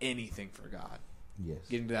 doing anything for God. Yes.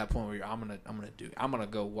 Getting to that point where I'm gonna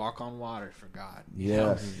go walk on water for God.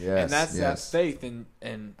 Yes. And that's that faith.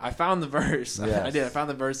 And I found the verse. Yes. I found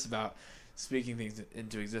the verse about speaking things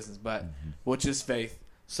into existence, but which is faith.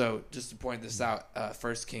 So just to point this out,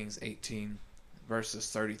 1 Kings 18 verses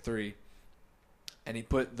 33. And he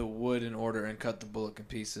put the wood in order and cut the bullock in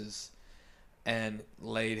pieces and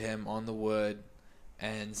laid him on the wood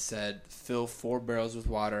and said, fill 4 barrels with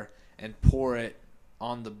water and pour it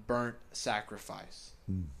on the burnt sacrifice.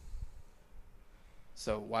 Mm.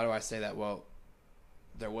 So why do I say that? Well,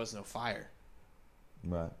 there was no fire.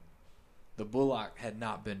 Right. The bullock had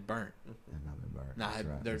not been burnt.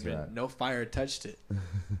 There'd been no fire touched it.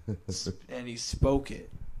 And he spoke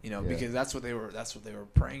it, you know, because that's what they were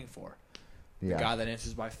praying for. The God that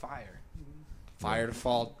answers by fire. Fire to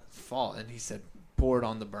fall. And He said, pour it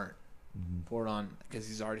on the burnt. Mm-hmm. Pour it on, because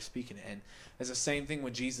He's already speaking it. And it's the same thing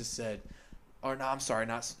when Jesus said, or no, I'm sorry,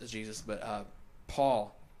 not Jesus, but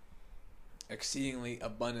Paul, exceedingly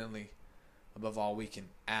abundantly above all we can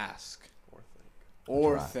ask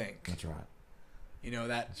or think. That's right. You know,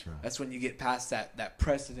 that's when you get past that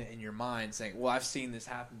precedent in your mind saying, well, I've seen this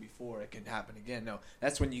happen before, it can happen again. No,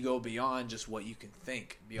 that's when you go beyond just what you can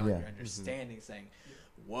think, beyond your understanding, saying,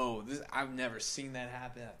 whoa, I've never seen that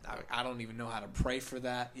happen. I don't even know how to pray for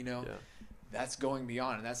that, you know. Yeah. That's going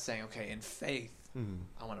beyond, and that's saying, okay, in faith,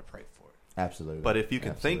 I want to pray for it. Absolutely. But if you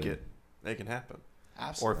can think it can happen.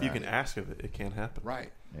 Absolutely. Or if you can ask of it, it can happen.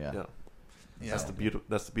 Right. Yeah. That's the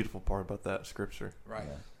beautiful part about that scripture. Right.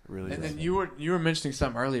 Yeah. Really. And then you were mentioning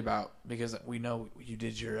something earlier about, because we know you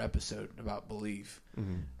did your episode about believe,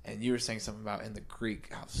 and you were saying something about in the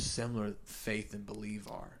Greek how similar faith and believe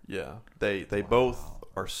are. Yeah, they both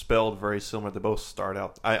are spelled very similar. They both start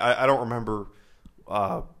out. I don't remember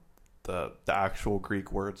the actual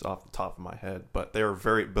Greek words off the top of my head, but they are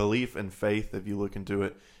very, belief and faith, if you look into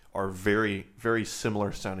it, are very, very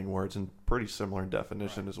similar sounding words and pretty similar in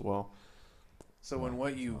definition as well. So when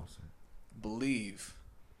what you believe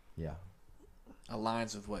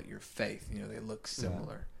aligns with what your faith, you know, they look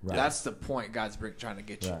similar. Right. That's the point God's trying to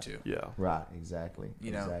get you to. Yeah. Right. Exactly.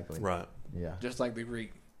 You know. Exactly. Right. Yeah. Just like the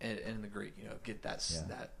Greek and the Greek, you know, get that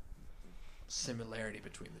similarity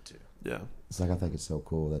between the two. Yeah. It's like, I think it's so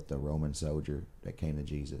cool that the Roman soldier that came to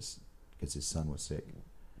Jesus because his son was sick,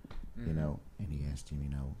 you know, and he asked him, you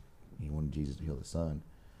know, he wanted Jesus to heal the son,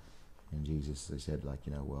 and Jesus, they said, like,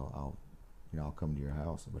 you know, well, I'll come to your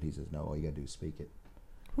house, but he says, no, all you gotta do is speak it.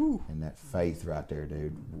 Whew. And that faith right there,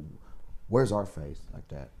 dude. Where's our faith like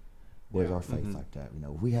that? Where's our faith like that? You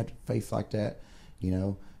know, if we had faith like that, you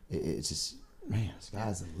know, it's just, man,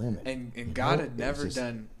 sky's the limit. And God had never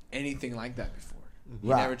done anything like that before. He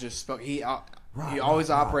never just spoke. He always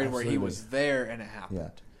operated where he was there and it happened. Yeah,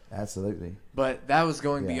 absolutely. But that was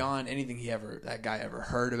going beyond anything that guy ever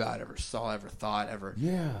heard about, ever saw, ever thought, ever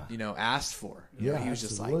asked for. You know, he was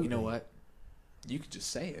just like, you know what? You could just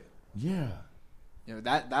say it. Yeah. You know,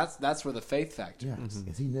 that's where the faith factor is.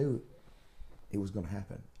 Because he knew it was going to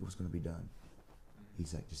happen. It was going to be done.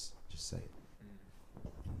 He's like, just say it.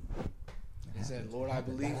 He said, Lord, I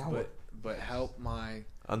believe, but help my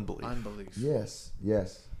unbelief. Yes.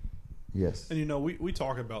 And you know, we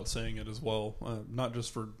talk about saying it as well, not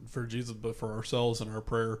just for Jesus, but for ourselves in our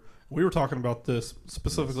prayer. We were talking about this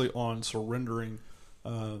specifically on surrendering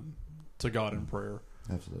to God in prayer.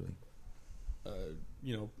 Absolutely.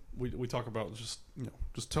 You know, we talk about just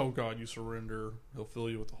tell God you surrender. He'll fill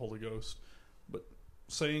you with the Holy Ghost. But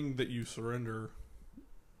saying that you surrender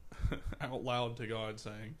out loud to God,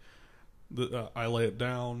 saying that I lay it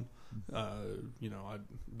down. You know, I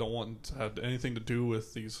don't want to have anything to do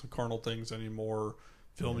with these carnal things anymore.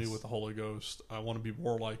 Fill me with the Holy Ghost. I want to be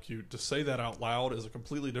more like you. To say that out loud is a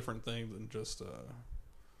completely different thing than just.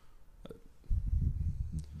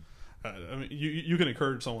 I mean, you can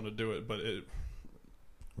encourage someone to do it, but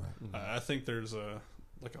I think there's a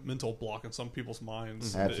mental block in some people's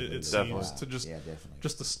minds. It seems to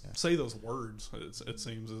just to say those words. It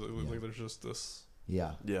seems like there's just this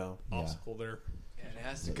obstacle there. And it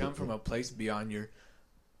has to come from a place beyond your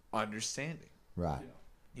understanding. Right.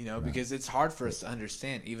 You know, because it's hard for us to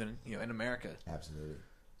understand, even, you know, in America. Absolutely.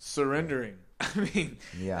 Surrendering. I mean,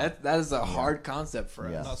 that is a hard concept for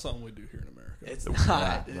us. Not something we do here in America. It's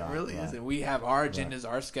not. It really isn't. We have our agendas,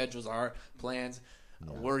 our schedules, our plans.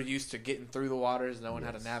 We're used to getting through the waters, knowing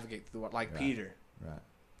how to navigate through the water. Like Peter. Right.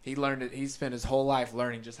 He learned it. He spent his whole life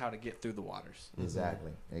learning just how to get through the waters.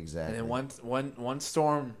 Exactly. And then one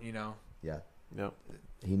storm, you know. Yeah. Yep.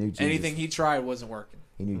 He knew Jesus. Anything he tried wasn't working.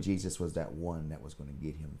 He knew Jesus was that one that was going to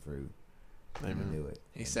get him through. He knew it.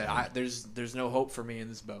 He said, "There's no hope for me in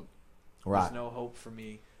this boat. Right. There's no hope for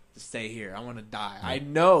me to stay here. I'm going to die. I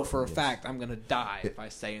know for a fact I'm going to die if I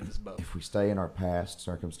stay in this boat. If we stay in our past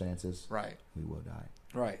circumstances, right, we will die.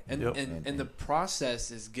 Right. And and the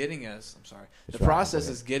process is getting us. I'm sorry. The right, process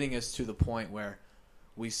is getting us to the point where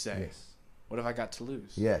we say, "What have I got to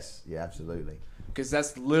lose?" Yes. Yeah. Absolutely. Because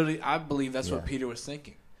that's literally, I believe that's what Peter was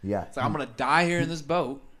thinking. Yeah. It's like, I'm going to die here in this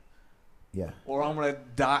boat. Yeah. Or I'm going to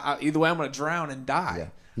die. Either way, I'm going to drown and die. Yeah.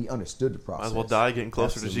 He understood the process. Might as well die getting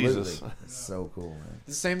closer to Jesus. It's so cool, man. It's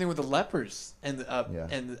the same thing with the lepers and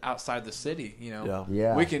outside the city. You know,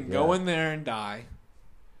 yeah. We can go in there and die,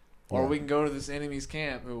 or we can go to this enemy's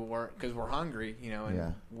camp because we're hungry. You know,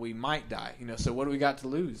 and we might die. You know, so what do we got to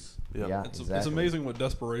lose? Yeah, it's amazing what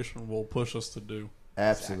desperation will push us to do.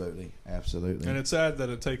 Absolutely. And it's sad that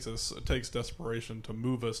it takes desperation to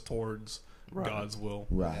move us towards God's will.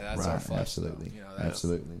 Right. Yeah, that's our flesh. Absolutely. You know,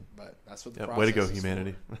 Absolutely. But that's what the process way to go, is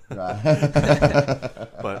humanity. Right.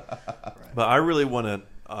 but I really want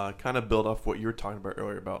to kind of build off what you were talking about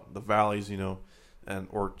earlier about the valleys, you know,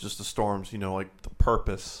 or just the storms, you know, like the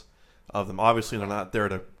purpose of them. Obviously, they're not there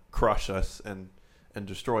to crush us and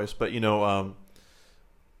destroy us, but you know,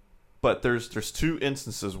 but there's two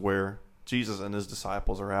instances where Jesus and his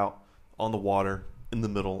disciples are out on the water in the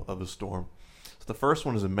middle of a storm. So the first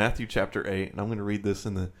one is in Matthew chapter 8, and I'm going to read this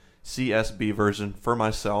in the CSB version for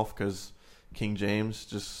myself because King James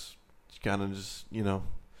just kind of you know,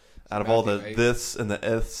 out of all the this and the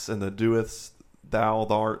ifs and the doeths, thou,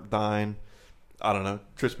 art, thine, I don't know,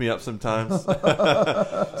 trips me up sometimes.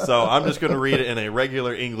 So I'm just going to read it in a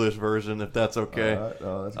regular English version if that's okay.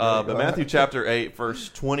 That's but Matthew chapter 8, verse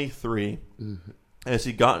 23, as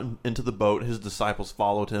he got into the boat, his disciples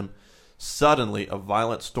followed him. Suddenly, a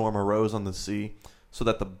violent storm arose on the sea, so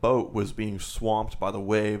that the boat was being swamped by the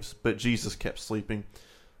waves, but Jesus kept sleeping.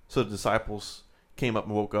 So the disciples came up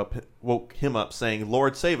and woke him up, saying,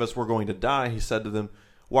 "Lord, save us, we're going to die." He said to them,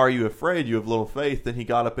 "Why are you afraid? You have little faith." Then he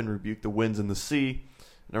got up and rebuked the winds and the sea,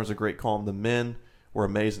 and there was a great calm. The men were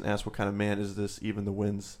amazed and asked, "What kind of man is this? Even the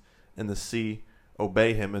winds and the sea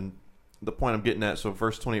obey him." And the point I'm getting at, so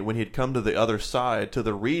verse 20, when he had come to the other side, to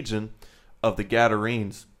the region of the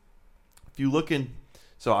Gadarenes, if you look in,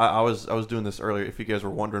 so I was doing this earlier. If you guys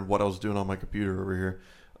were wondering what I was doing on my computer over here,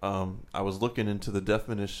 I was looking into the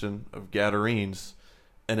definition of Gadarenes,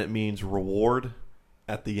 and it means reward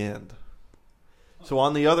at the end. So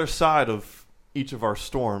on the other side of each of our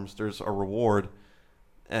storms, there's a reward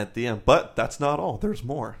at the end. But that's not all. There's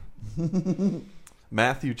more.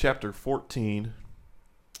 Matthew chapter 14.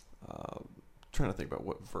 Trying to think about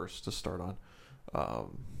what verse to start on.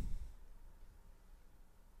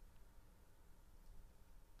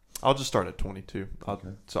 I'll just start at 22. I'll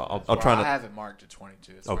try to. I have it marked at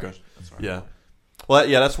 22. It's okay. That's right. Yeah. Well,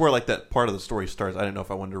 yeah, that's where like that part of the story starts. I didn't know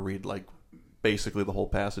if I wanted to read like basically the whole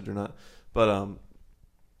passage or not, but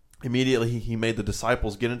immediately he made the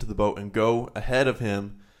disciples get into the boat and go ahead of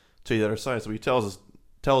him to the other side. So he tells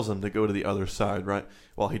them to go to the other side, right?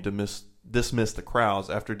 While he dismissed the crowds.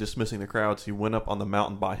 After dismissing the crowds, he went up on the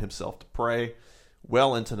mountain by himself to pray.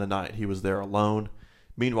 Well into the night, he was there alone.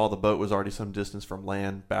 Meanwhile, the boat was already some distance from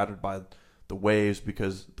land, battered by the waves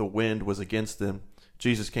because the wind was against them.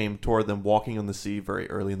 Jesus came toward them walking on the sea very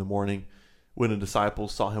early in the morning. When the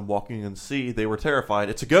disciples saw him walking on the sea, they were terrified.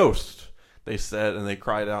 "It's a ghost," they said, and they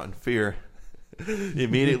cried out in fear.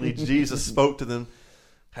 Immediately, Jesus spoke to them.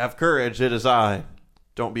 "Have courage, it is I.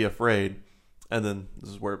 Don't be afraid." And then this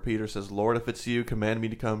is where Peter says, "Lord, if it's you, command me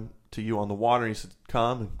to come to you on the water." And he said,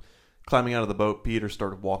 "Come." And climbing out of the boat, Peter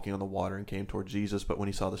started walking on the water and came toward Jesus. But when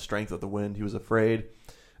he saw the strength of the wind, he was afraid.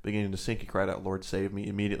 Beginning to sink, he cried out, "Lord, save me."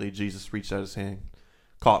 Immediately, Jesus reached out his hand,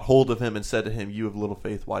 caught hold of him, and said to him, "You of little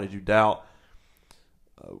faith, why did you doubt?"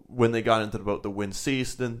 When they got into the boat, the wind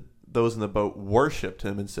ceased. Then those in the boat worshipped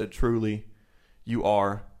him and said, "Truly, you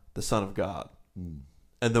are the Son of God."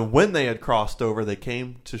 And then when they had crossed over, they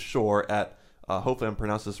came to shore at, hopefully I'm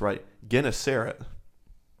pronouncing this right, Gennesaret.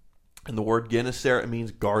 And the word Gennesaret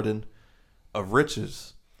means garden of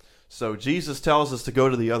riches. So Jesus tells us to go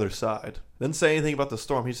to the other side. Didn't say anything about the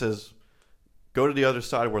storm. He says, go to the other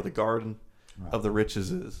side where the garden of the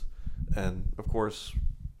riches is. And of course,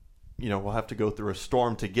 we'll have to go through a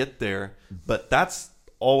storm to get there. But that's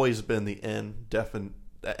always been the end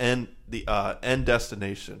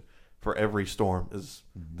destination for every storm is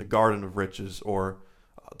the garden of riches, or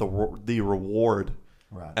the reward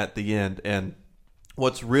at the end. And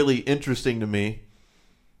what's really interesting to me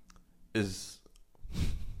is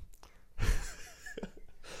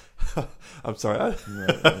I'm sorry.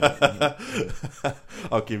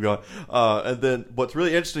 I'll keep going. And then what's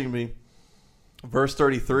really interesting to me, verse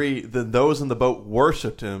 33, then those in the boat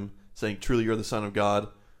worshipped him, saying, "Truly you're the Son of God."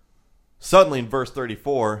 Suddenly in verse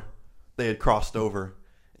 34, they had crossed over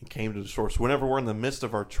and came to the shore. So whenever we're in the midst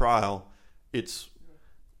of our trial, it's,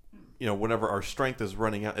 whenever our strength is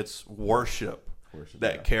running out, it's worship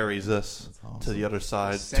that carries us to the other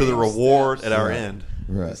side, to the reward at our end.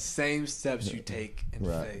 Right. The same steps you take in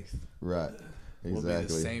faith. Right. Exactly. Will be the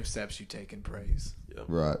same steps you take in praise. Yep.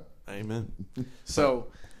 Right. Amen. So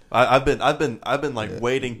I've been like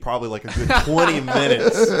waiting probably like a good 20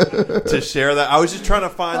 minutes to share that. I was just trying to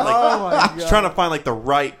find like the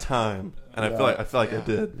right time, and I feel like I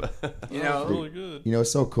did. But really good.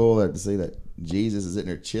 It's so cool to see that Jesus is sitting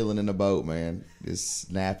there chilling in the boat, man, just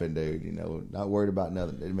snapping, dude. Not worried about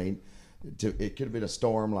nothing. I mean, it could have been a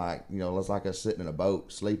storm like it's like us sitting in a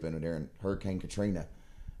boat sleeping during Hurricane Katrina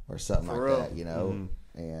or something For like real. that,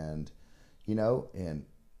 and and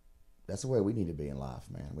that's the way we need to be in life,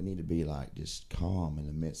 man. We need to be like just calm in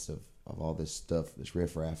the midst of all this stuff, this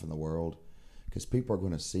riffraff in the world, because people are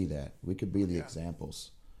going to see that. We could be the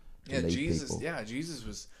examples. Yeah, Jesus. People. Yeah, Jesus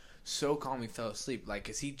was so calm he fell asleep, like,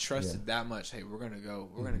 because he trusted that much. Hey, we're gonna go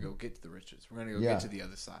get to the riches. We're gonna go get to the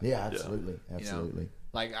other side. Yeah, absolutely.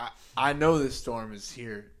 Like I know this storm is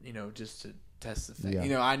here, just to test the faith.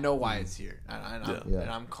 Yeah. I know why it's here, and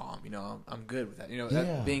I'm calm. I'm good with that.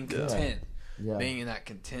 That being content. Yeah. Being in that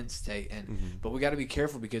content state, but we got to be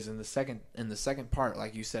careful, because in the second part,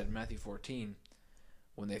 like you said in Matthew 14,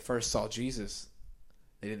 when they first saw Jesus,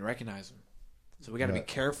 they didn't recognize him. So we got to be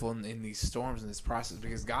careful in these storms, in this process,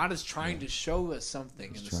 because God is trying to show us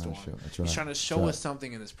something in the storm. He's trying to show us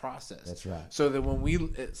something in this process. That's right. So that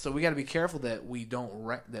we got to be careful that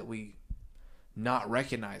we not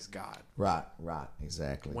recognize God. Right,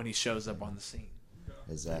 exactly. When he shows up on the scene.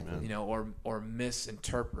 Exactly. Or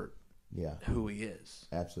misinterpret who he is.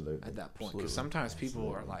 Absolutely. At that point, because sometimes people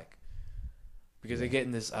are like, because they get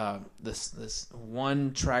in this this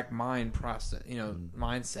one track mind process,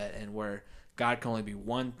 mindset, and where God can only be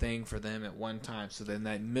one thing for them at one time. So then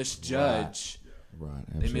they misjudge. Right.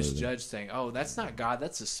 They misjudge, saying, "Oh, that's not God.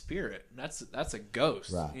 That's a spirit. That's a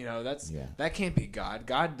ghost. Right. That can't be God.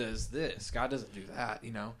 God does this. God doesn't do that.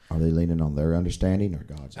 Are they leaning on their understanding or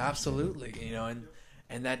God's? Absolutely.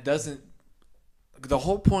 And that doesn't. The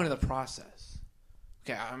whole point of the process.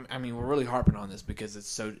 Okay, I mean, we're really harping on this because it's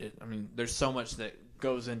so. There's so much that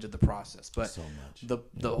goes into the process, but so much.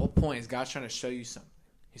 The whole point is God's trying to show you something.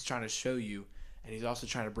 He's trying to show you, and he's also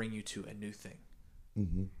trying to bring you to a new thing.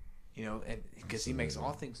 Mm-hmm. And because he makes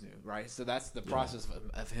all things new, right? So that's the process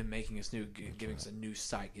of him making us new, giving us a new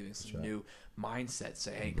sight, giving us a new mindset.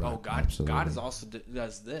 Say, hey, God is also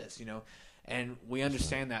does this, and we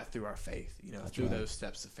understand that through our faith, through those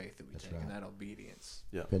steps of faith that we take, and that obedience.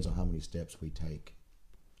 Yeah, depends on how many steps we take.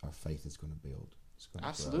 Our faith is going to build.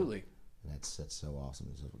 Absolutely. And that's so awesome.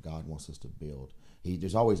 It's what God wants us to build.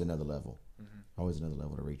 There's always another level. Always another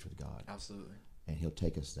level to reach with God. Absolutely. And He'll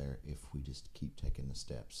take us there if we just keep taking the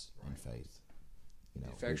steps in faith. The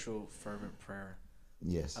effectual, fervent prayer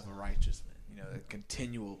yes. of a righteous man. A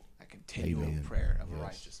continual Amen. prayer of a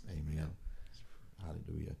righteous man. Amen.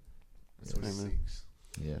 Hallelujah. That's what He seeks.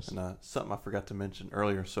 Yes. And something I forgot to mention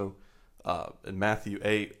earlier. So in Matthew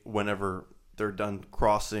 8, whenever they're done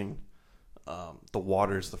crossing the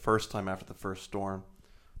waters the first time after the first storm,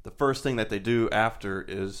 the first thing that they do after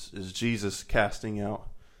is Jesus casting out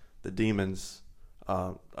the demons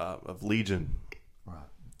of Legion. Right.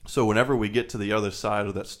 So whenever we get to the other side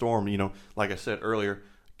of that storm, like I said earlier,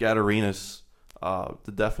 Gadarenes,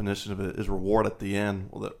 the definition of it is reward at the end.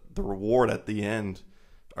 Well, the reward at the end,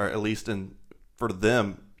 or at least for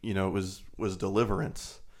them, was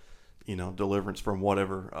deliverance. Deliverance from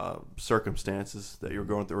whatever circumstances that you're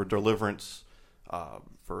going through, or deliverance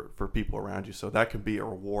for people around you. So that could be a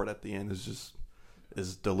reward at the end.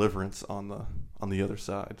 Is deliverance on the other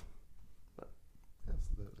side. But,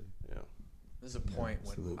 absolutely. Yeah. There's a point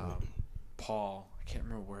when Paul, I can't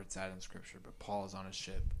remember where it's at in Scripture, but Paul is on a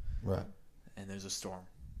ship, right, and there's a storm.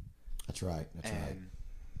 That's right. And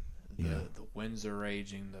the winds are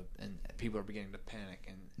raging, and people are beginning to panic.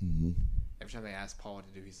 And every time they ask Paul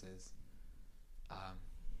what to do, he says,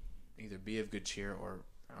 either be of good cheer or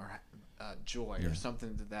joy or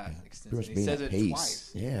something to that extent. He says it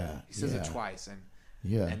twice. Yeah, he says it twice,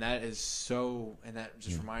 and that is so. And that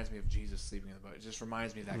just reminds me of Jesus sleeping in the boat. It just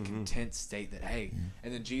reminds me of that content state that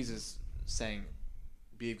and then Jesus saying,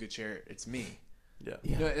 "Be of good cheer, it's me."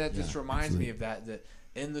 Yeah, that just reminds me of that. That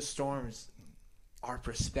in the storms, our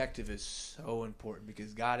perspective is so important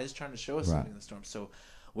because God is trying to show us something in the storm. So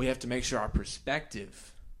we have to make sure our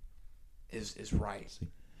perspective is right.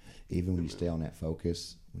 Even when you stay on that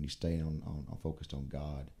focus, when you stay on focused on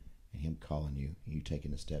God and Him calling you, and you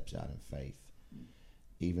taking the steps out in faith.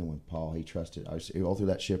 Even when Paul, he trusted all through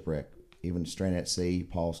that shipwreck, even stranded at sea,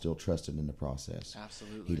 Paul still trusted in the process.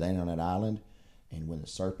 Absolutely. He landed on that island, and when the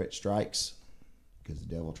serpent strikes, because the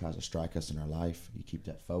devil tries to strike us in our life, you keep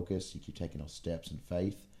that focus, you keep taking those steps in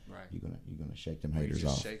faith. Right. You're gonna shake them haters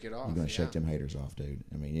off. Shake it off. You're gonna shake them haters off, dude.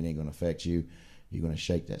 I mean, it ain't gonna affect you. You're gonna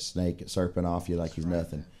shake that serpent off you like he's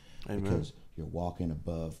nothing. Amen. Because you're walking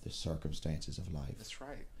above the circumstances of life. That's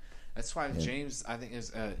right. That's why James, I think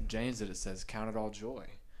is James that it says, "Count it all joy."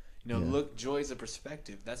 Look, joy is a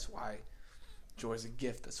perspective. That's why joy is a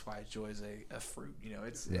gift. That's why joy is a fruit.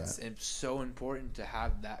 It's so important to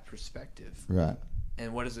have that perspective. Right.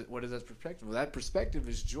 And what is it? What is that perspective? Well, that perspective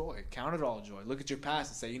is joy. Count it all joy. Look at your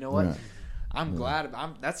past and say, you know what? I'm glad.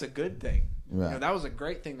 That's a good thing. Right. That was a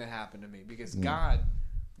great thing that happened to me because God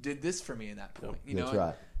did this for me in that point. That's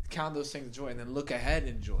right. Count those things joy, and then look ahead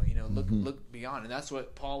in joy. Look beyond, and that's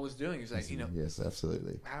what Paul was doing. He's like, yes,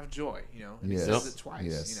 absolutely. Have joy. And he says it twice.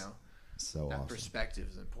 Yes. So that awesome. Perspective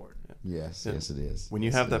is important. Yes, yes, it is. When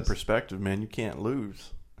you have that perspective, man, you can't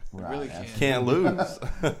lose. Right. You really can't lose.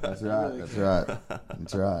 That's right. Really That's right.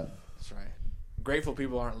 That's right. That's right. Grateful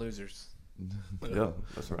people aren't losers. Yeah,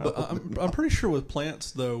 that's right. But I'm pretty sure with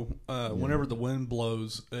plants though, whenever the wind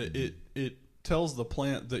blows, it tells the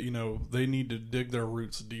plant that they need to dig their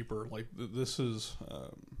roots deeper. Like this is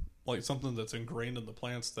like something that's ingrained in the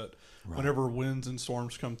plants that whenever winds and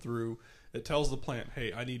storms come through, it tells the plant,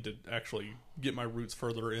 hey, I need to actually get my roots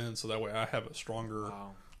further in so that way I have a stronger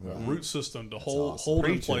root system to hold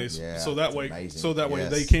in place. Yeah, so that way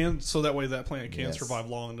that plant can survive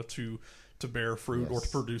long enough to bear fruit or to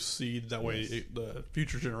produce seed. That way the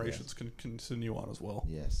future generations can continue on as well.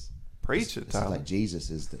 Yes. Preach it, Tyler. It's like Jesus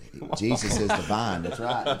is the vine. That's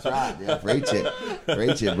right. That's right. Yeah,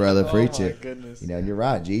 preach it, brother. Preach it. Goodness. And you're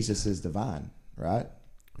right. Jesus is the vine, right?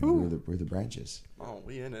 We're the branches. Oh,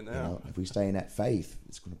 we in it now. If we stay in that faith,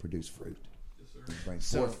 it's going to produce fruit. It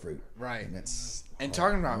brings forth fruit. Right. And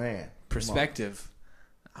talking about perspective,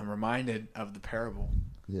 I'm reminded of the parable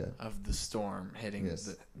of the storm hitting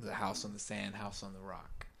the house on the sand, house on the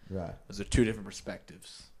rock. Right. Those are two different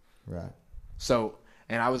perspectives. Right. So,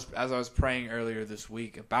 and as I was praying earlier this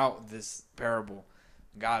week about this parable,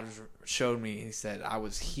 God showed me, He said, I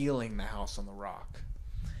was healing the house on the rock.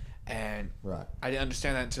 And I didn't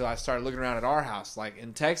understand that until I started looking around at our house. Like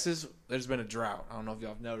in Texas, there's been a drought. I don't know if y'all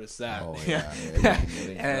have noticed that. Oh,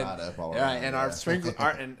 and our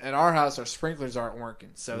sprinkler, in our house, our sprinklers aren't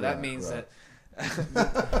working. So that means that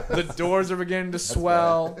the doors are beginning to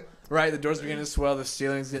swell. Right, the doors are beginning to swell. The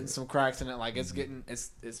ceiling's getting some cracks in it. Like it's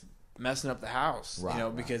messing up the house.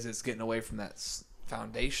 Because it's getting away from that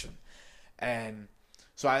foundation. And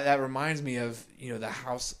so that reminds me of the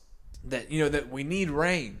house that that we need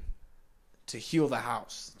rain to heal the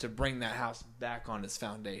house, to bring that house back on its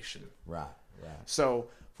foundation. Right. So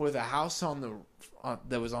for the house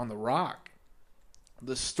that was on the rock,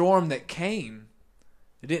 the storm that came,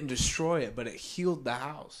 it didn't destroy it, but it healed the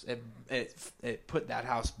house. It put that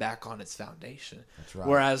house back on its foundation. That's right.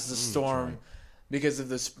 Whereas the storm, because of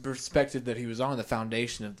the perspective that he was on, the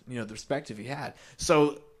foundation of the perspective he had.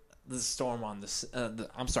 So the storm on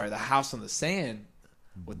the house on the sand,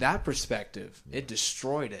 with that perspective, it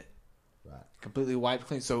destroyed it. Right. Completely wiped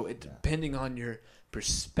clean. So depending on your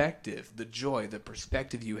perspective, the joy, the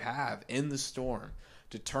perspective you have in the storm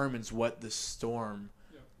determines what the storm.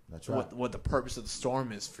 That's right. What the purpose of the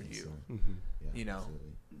storm is for you. Yeah,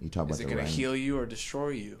 absolutely. You talk about is it going to heal you or destroy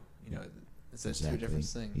you? It's two different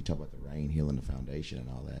things. You talk about the rain healing the foundation and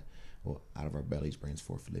all that. Well, out of our bellies brings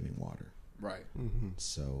forth living water. Right.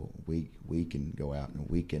 So we can go out and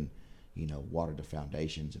we can, water the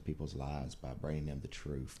foundations of people's lives by bringing them the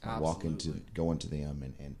truth, by going to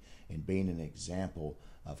them and being an example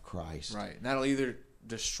of Christ. Right. And that'll either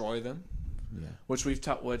destroy them. Yeah. Which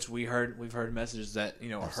we've heard messages that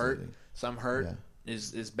some hurt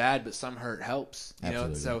is bad, but some hurt helps.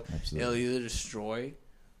 So it'll either destroy,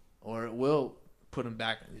 or it will put them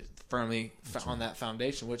back firmly on that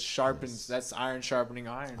foundation, which sharpens. That's iron sharpening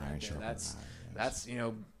iron. That's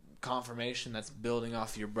confirmation. That's building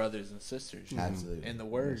off your brothers and sisters. Absolutely. In the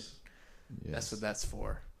Word. Yes. That's what that's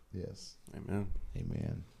for. Yes. Amen.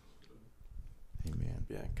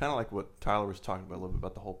 Yeah, kind of like what Tyler was talking about a little bit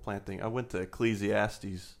about the whole plant thing. I went to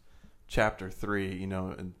Ecclesiastes chapter 3,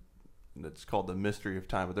 and it's called the mystery of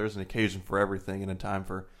time. But there's an occasion for everything, and a time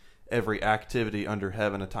for every activity under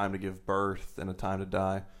heaven, a time to give birth and a time to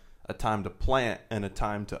die, a time to plant and a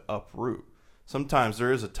time to uproot. Sometimes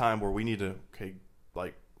there is a time where we need to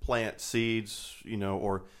plant seeds,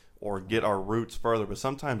 or get our roots further. But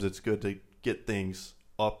sometimes it's good to get things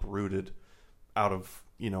uprooted out of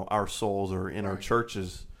our souls or in our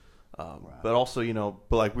churches, but also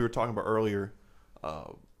but like we were talking about earlier,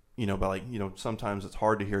 sometimes it's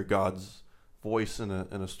hard to hear God's voice in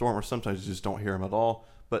a storm, or sometimes you just don't hear him at all.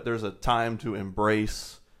 But there's a time to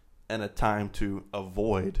embrace and a time to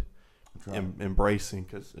avoid embracing,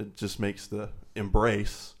 because it just makes the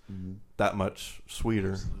embrace that much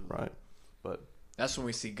sweeter. Right. But that's when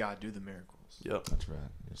we see God do the miracles. Yep, that's right.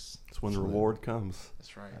 It's when the reward comes.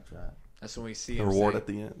 That's right. That's right. That's when we see the him reward say, at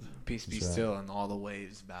the end. Peace be still, and all the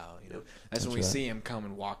waves bow. That's when we see him come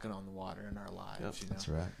and walking on the water in our lives. Yep. That's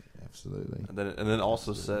right. Absolutely. And then it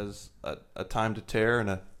also says a time to tear and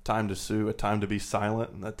a time to sue, a time to be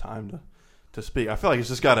silent and a time to speak. I feel like it's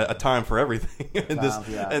just got a time for everything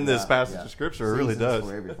in this passage of Scripture. It really does.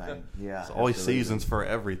 For everything. Yeah. It's always seasons for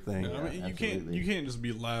everything. Yeah, you can't just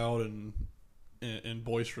be loud and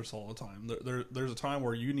boisterous all the time. There's a time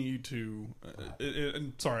where you need to.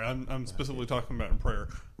 And sorry, I'm specifically talking about in prayer.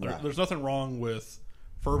 There's nothing wrong with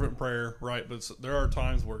fervent prayer, right? But there are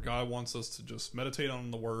times where God wants us to just meditate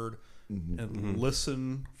on the Word and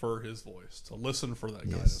listen for His voice, to listen for that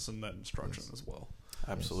guidance and that instruction as well.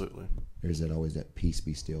 Absolutely. There's always that peace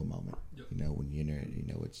be still moment. Yep. When you're in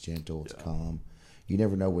there, it's gentle, it's calm. You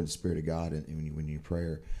never know when the Spirit of God and when you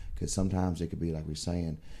prayer, because sometimes it could be like we're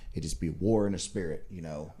saying, it just be war in the spirit.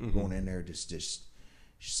 Going in there, just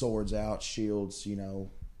swords out, shields.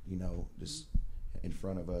 Just in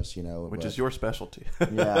front of us. Which is your specialty.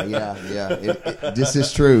 Yeah. This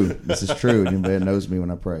is true. This is true. Anybody knows me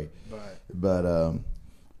when I pray. But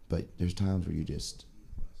there's times where you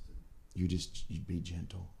be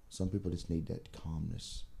gentle. Some people just need that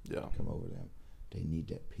calmness come over them. They need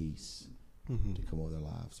that peace to come over their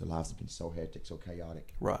lives. Their lives have been so hectic, so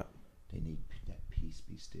chaotic. Right. They need that peace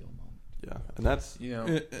be still moment. Yeah, and that's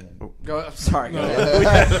Go. I'm sorry. Go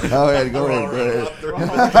ahead. Go ahead. Go ahead.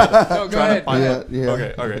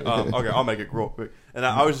 Okay. I'll make it real quick. And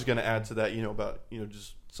I was just going to add to that. About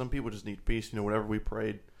just some people just need peace. Whenever we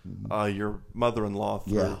prayed, your mother-in-law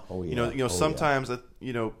through. Sometimes that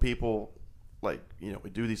people we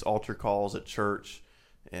do these altar calls at church,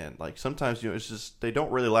 and sometimes it's just they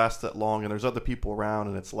don't really last that long, and there's other people around,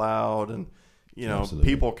 and it's loud, and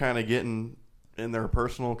people kind of getting in their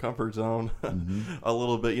personal comfort zone a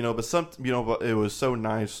little bit, but it was so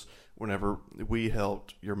nice whenever we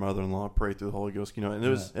helped your mother-in-law pray through the Holy Ghost, and it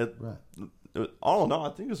was all in all, I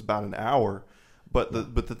think it was about an hour, but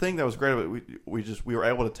the thing that was great about it, we were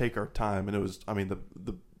able to take our time, and it was,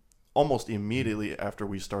 the almost immediately after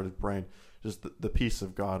we started praying, just the peace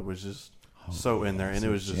of God was just so in there, and it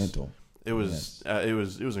was just gentle. It was it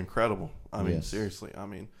was incredible. Seriously,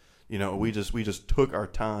 we just took our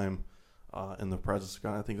time in the presence of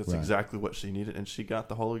God. I think that's exactly what she needed, and she got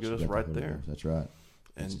the Holy Ghost right there. That's right.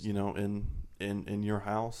 And in your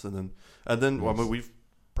house, and then well, I mean, we've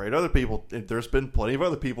prayed other people. There's been plenty of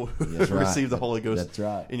other people who received the Holy Ghost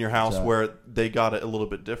in your house where they got it a little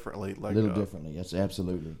bit differently. Like, a little differently. Yes,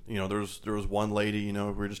 absolutely. You know, there was one lady, you know,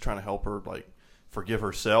 we were just trying to help her, like, forgive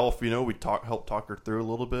herself. You know, we help talk her through a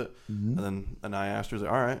little bit. And I asked her,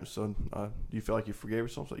 like, all right, so do you feel like you forgave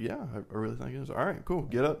yourself? So, yeah, I really think it is. All right, cool.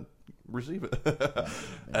 Get up, receive it.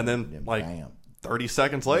 And then, like, bam. 30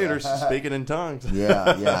 seconds later, she's speaking in tongues.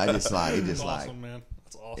 Yeah. I just like it. Just awesome, man.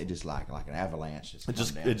 That's awesome. It just like an avalanche.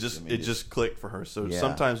 It just clicked for her. So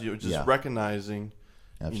sometimes you just recognizing,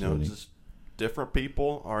 you know, just different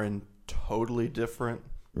people are in totally different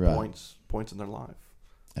points in their life.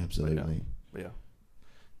 Absolutely. But yeah.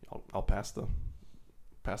 I'll pass the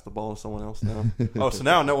ball to someone else now. Oh, so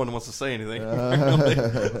now no one wants to say anything.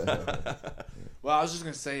 Well, I was just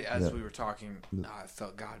gonna say, as we were talking, I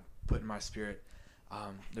felt God put in my spirit.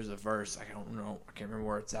 There's a verse, I can't remember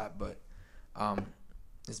where it's at, but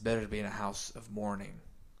it's better to be in a house of mourning.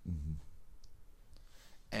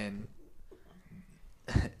 And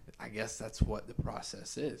I guess that's what the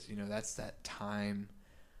process is. You know, that's that time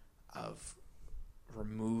of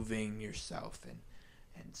removing yourself and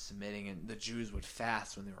submitting. And the Jews would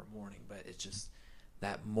fast when they were mourning, but it's just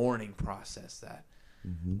that mourning process that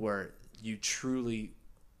where you truly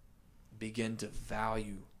begin to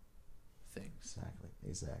value things.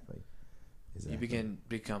 Exactly. You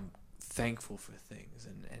become thankful for things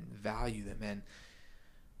and value them, and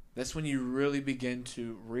that's when you really begin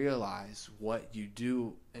to realize what you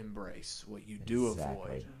do embrace, what you do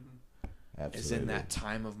avoid. Absolutely. Is in that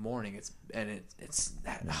time of mourning. It's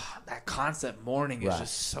that concept mourning is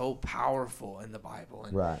just so powerful in the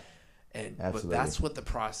Bible. And but that's what the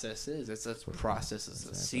process is. It's a process. It's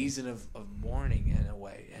a season of mourning in a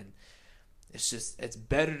way, and it's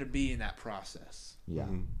better to be in that process. Yeah,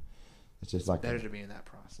 it's just like better to be in that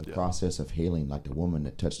process. The process of healing, like the woman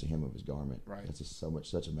that touched the hem of his garment. Right. That's just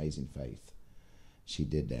such amazing faith. She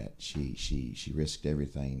did that. She risked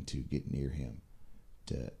everything to get near him.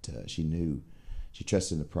 She knew, she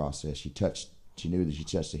trusted in the process. She knew that she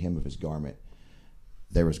touched the hem of his garment,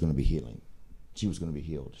 there was going to be healing. She was going to be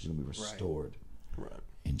healed. She was going to be restored. Right.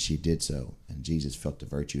 And she did so. And Jesus felt the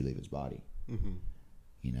virtue leave his body.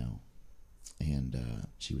 You know, and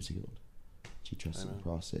she was healed. She trusted in the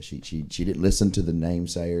process. She didn't listen to the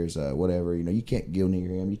namesayers, whatever. You know, you can't go near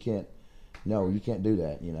him. You can't do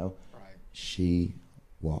that. You know. Right. She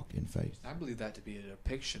walked in faith. I believe that to be a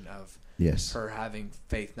depiction of her having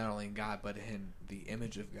faith not only in God but in the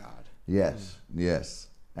image of God. Yes. Yes.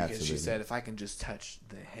 Because Absolutely. she said, if I can just touch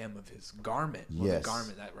the hem of his garment, the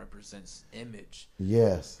garment that represents image.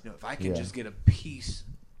 Yes. You know, if I can just get a piece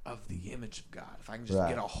of the image of God, if I can just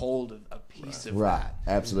get a hold of a piece of that.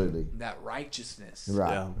 Absolutely. That righteousness.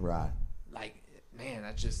 Right. Yeah. Right. Like, man,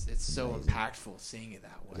 it's so impactful seeing it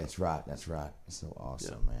that way. That's right. It's so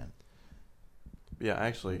awesome, man. Yeah,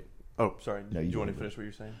 actually. Oh, sorry. No, do you want to finish what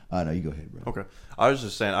you're saying? No, you go ahead, bro. Okay. I was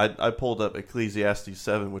just saying, I pulled up Ecclesiastes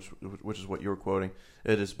 7, which is what you were quoting.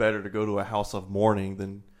 It is better to go to a house of mourning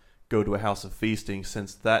than go to a house of feasting,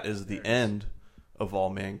 since that is the end of all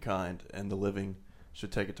mankind, and the living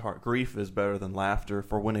should take it to heart. Grief is better than laughter,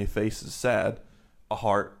 for when a face is sad, a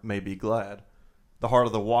heart may be glad. The heart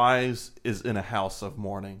of the wise is in a house of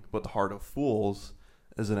mourning, but the heart of fools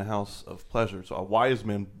is in a house of pleasure. So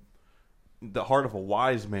the heart of a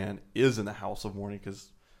wise man is in the house of mourning, because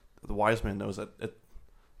the wise man knows that it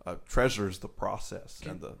treasures the process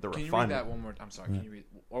and the refinement. Can you read that one more time? I'm sorry. Can you read?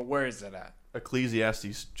 Or where is that at?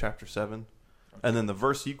 Ecclesiastes chapter 7. Okay. And then the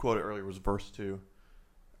verse you quoted earlier was verse 2.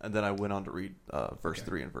 And then I went on to read verse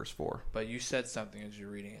 3 and verse 4. But you said something as you're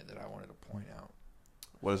reading it that I wanted to point out.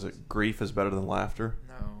 What is it? Grief is better than laughter?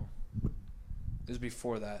 No. It was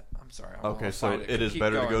before that. I'm sorry. Okay, so it is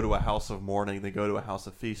better to go to a house of mourning than go to a house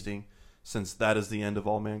of feasting, since that is the end of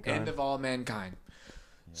all mankind. End of all mankind.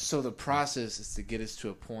 Yeah. So the process is to get us to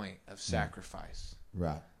a point of sacrifice.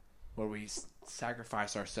 Right. Where we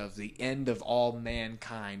sacrifice ourselves. The end of all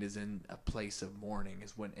mankind is in a place of mourning.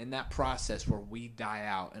 Is when in that process where we die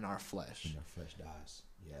out in our flesh. And our flesh dies.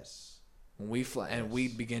 Yes. When we and we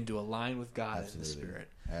begin to align with God in the Spirit.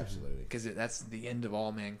 Absolutely. Because that's the end of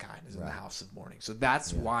all mankind is in the house of mourning. So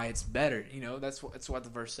that's why it's better. You know, that's what the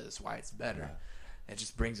verse says. Why it's better. Right. It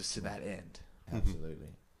just brings us to that end. Absolutely.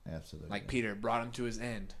 Absolutely. Like Peter brought him to his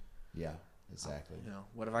end. Yeah, exactly. You know,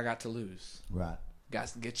 what have I got to lose? Right.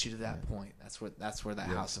 Guys, get you to that point. That's where that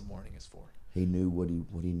house of mourning is for. He knew what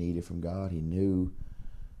he needed from God. He knew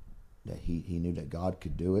that he knew that God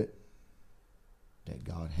could do it. That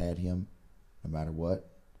God had him no matter what.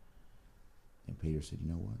 And Peter said, you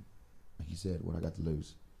know what? Like he said, what I got to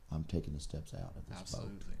lose, I'm taking the steps out of this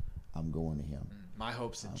boat. I'm going to Him. My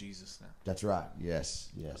hope's in Jesus now. That's right. Yes,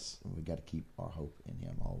 yes. We got to keep our hope in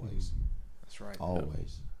Him always. That's right.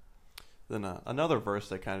 Always. Then another verse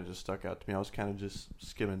that kind of just stuck out to me. I was kind of just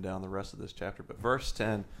skimming down the rest of this chapter, but verse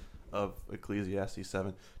 10 of Ecclesiastes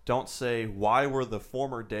 7. Don't say, why were the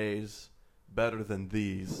former days better than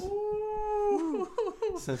these?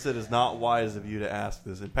 Since it is not wise of you to ask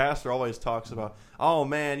this. And Pastor always talks about, oh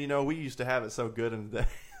man, you know, we used to have it so good in the days.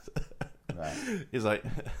 Right. He's like,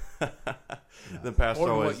 then Pastor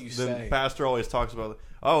always talks about,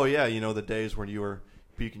 oh yeah, you know, the days when you were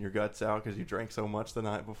puking your guts out because you drank so much the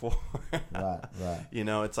night before. Right. You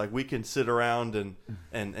know, it's like we can sit around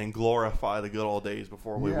and glorify the good old days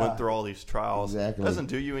before we went through all these trials. Exactly. It doesn't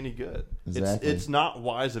do you any good. Exactly. It's not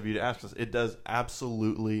wise of you to ask us. It does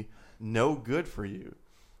absolutely no good for you.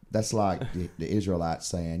 That's like the Israelites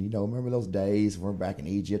saying, you know, remember those days when we're back in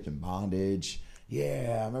Egypt in bondage?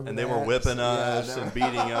 Yeah, I remember. And they were whipping us and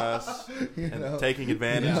beating us and taking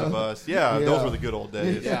advantage of us. Yeah, those were the good old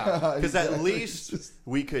days. Yeah, because at least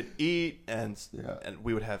we could eat and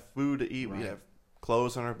we would have food to eat. We'd have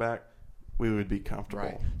clothes on our back. We would be comfortable.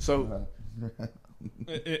 Right. So,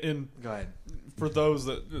 and go ahead. For those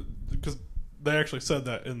that, because they actually said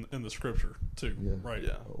that in the scripture too, right?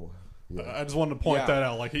 Yeah. I just wanted to point that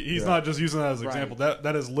out. Like he's not just using that as an example.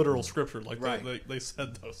 That is literal scripture. Like they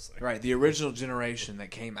said those things. Right. The original generation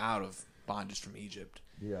that came out of bondage from Egypt.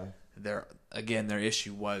 Yeah. Their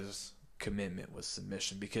issue was commitment, was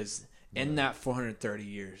submission, because in that 430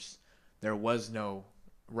 years there was no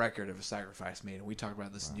record of a sacrifice made. And we talked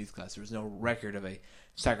about this in youth class. There was no record of a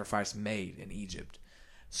sacrifice made in Egypt.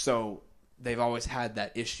 So they've always had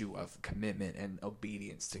that issue of commitment and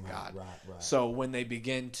obedience to God. Right. So when they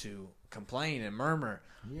begin to complain and murmur,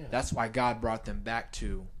 that's why God brought them back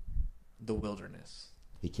to the wilderness.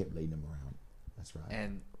 He kept leading them around. That's right.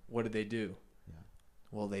 And what did they do? Yeah.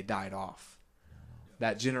 Well, they died off.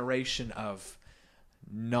 That generation of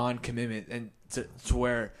non-commitment, and to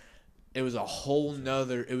where it was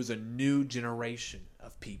it was a new generation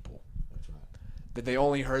of people. That's right. That they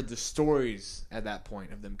only heard the stories at that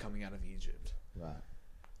point of them coming out of Egypt. Right.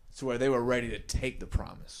 So where they were ready to take the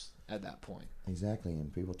promise at that point. Exactly,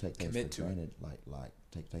 and people take things Commit for to it. granted, like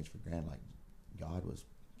take things for granted, like God was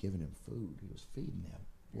giving them food. He was feeding them.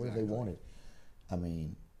 What did they wanted? I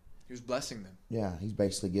mean, He was blessing them. yeah, he's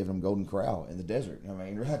basically giving them golden corral in the desert. I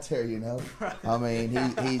mean, right there, you know. I mean,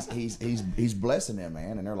 he's blessing them,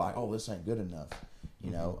 man, and they're like, oh, this ain't good enough,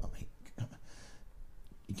 you know. I mean,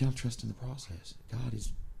 you gotta trust in the process. God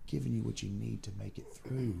is giving you what you need to make it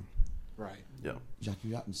through. Right. Yeah. Like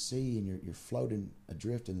you're out in sea and you're floating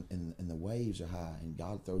adrift and the waves are high and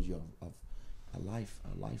God throws you a life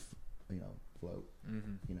you know float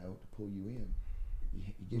you know to pull you in.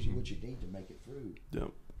 He gives you what you need to make it through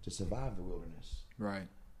to survive the wilderness. Right.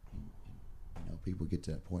 And, you know, people get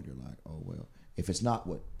to that point they're like, oh well, if it's not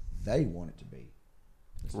what they want it to be,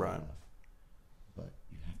 it's not enough. But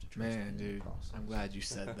you have to trust in the process. I'm glad you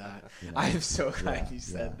said that. You know? I am so glad you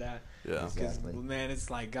said that. Yeah. Exactly. Man, it's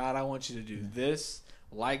like, God, I want you to do this,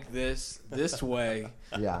 like this way,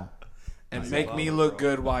 Yeah. and make me look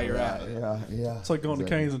good while you're at it. Yeah. It's like going to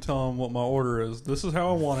Cane's and telling them what my order is. This is how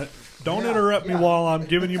I want it. Don't interrupt me while I'm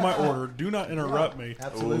giving you my order. Do not interrupt me.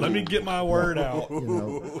 Absolutely. Let me get my word out. You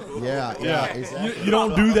know, yeah, exactly. You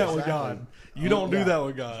don't do that with God. You don't do that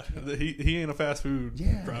with God. He ain't a fast food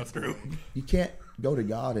drive-through. You can't go to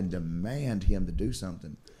God and demand Him to do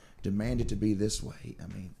something. Demand it to be this way. I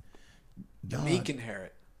mean, God. Meek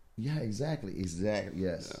inherit. Yeah, exactly.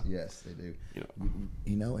 Yes, yes, they do.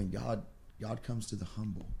 You know, and God comes to the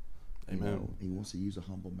humble. Amen. You know, He wants to use a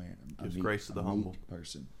humble man. Gives grace to the humble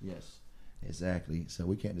person. Yes, exactly. So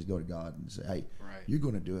we can't just go to God and say, "Hey, you're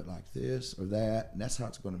going to do it like this or that," and that's how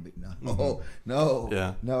it's going to be. No,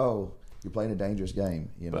 no. You're playing a dangerous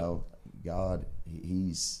game. You know, God,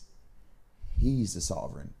 He's the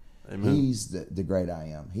sovereign. Amen. He's the great I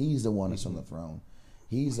am. He's the one that's on the throne.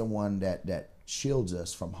 He's the one that shields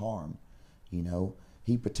us from harm. You know,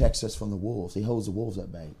 He protects us from the wolves. He holds the wolves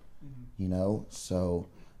at bay. You know, so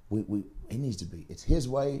it needs to be. It's His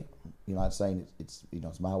way. You know, I'm saying it's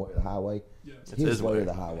it's my way or the highway. Yeah. It's His way or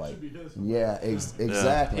the highway. Yeah,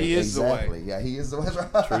 exactly. He is the way. Yeah, He is the way.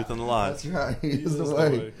 Right. Truth and the light. That's right. He is the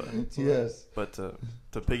way. Yes. But to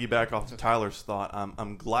piggyback off Tyler's thought,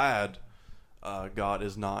 I'm glad God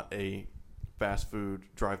is not a fast food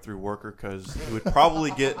drive-through worker, because he would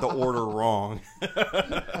probably get the order wrong.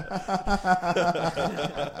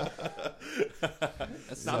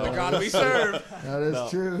 That's not the God we serve. That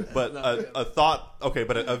is true. But a thought,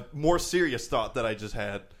 but a more serious thought that I just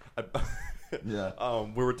had.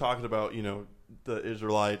 We were talking about, the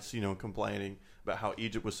Israelites, complaining about how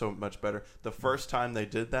Egypt was so much better. The first time they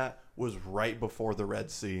did that was right before the Red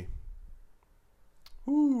Sea.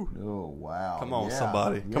 Woo. Oh, wow. Come on, yeah.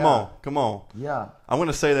 somebody. Yeah. Come on. Yeah. I'm going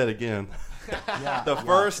to say that again. Yeah. The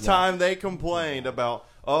first time they complained about,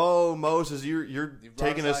 oh, Moses, you're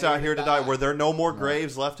taking us out here to die. Were there no more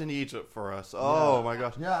graves left in Egypt for us? Oh, my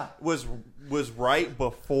gosh. Yeah. Was right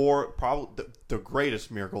before probably the greatest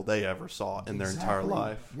miracle they ever saw in their entire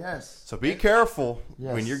life. Yes. So be careful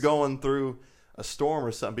Yes. when you're going through a storm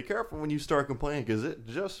or something. Be careful when you start complaining, because it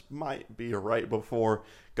just might be right before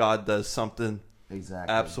God does something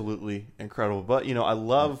absolutely incredible. But, I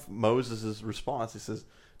love Moses' response. He says,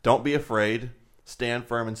 don't be afraid. Stand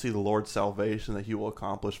firm and see the Lord's salvation that he will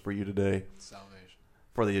accomplish for you today. Salvation.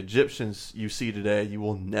 For the Egyptians you see today, you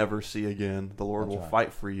will never see again. The Lord will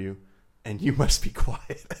fight for you, and you must be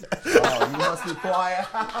quiet. Oh, you must be quiet.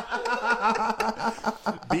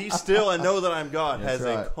 Be still and know that I'm God That's has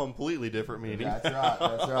right. a completely different meaning. That's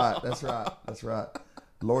right.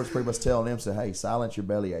 The Lord's pretty much telling them, say, hey, silence your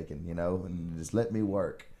belly aching, and just let me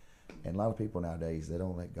work. And a lot of people nowadays, they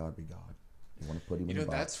don't let God be God. They want to put him in the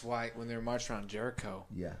box. That's why when they were marching around Jericho,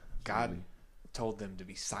 God told them to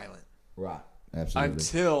be silent. Right. Absolutely.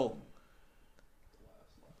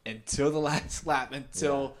 Until the last lap,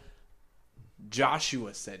 until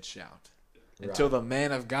Joshua said shout. Until the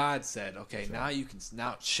man of God said, okay, now you can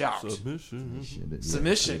shout. Submission.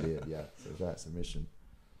 Submission. He did, yeah. So it's right, submission.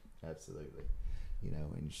 Absolutely.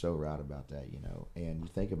 And you're so right about that, And you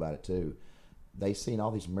think about it, too. They seen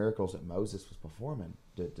all these miracles that Moses was performing,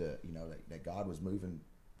 that God was moving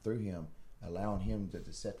through him, allowing him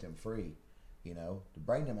to set them free, to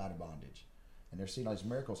bring them out of bondage. And they're seeing all these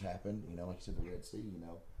miracles happen, like you said, the Red Sea,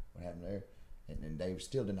 what happened there. And they were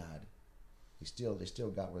still denied. They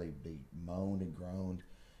still got where they moaned and groaned.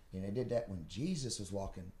 And they did that when Jesus was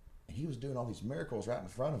walking, and he was doing all these miracles right in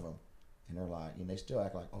front of them. And they're like, they still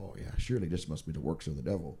act like, oh, yeah, surely this must be the works of the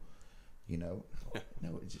devil, No,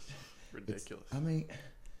 it's just Ridiculous.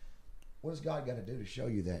 What has God got to do to show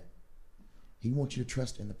you that he wants you to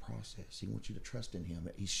trust in the process? He wants you to trust in him.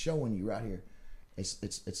 He's showing you right here.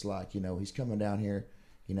 It's like, he's coming down here,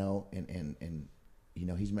 and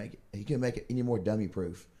he can make it any more dummy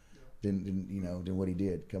proof than what he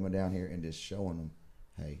did, coming down here and just showing them,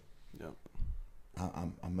 hey, Yep.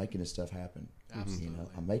 I'm making this stuff happen. Absolutely.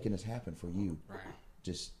 I'm making this happen for you. Right.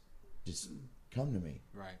 Just come to me.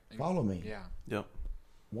 Right. Follow me. Yeah. Yep.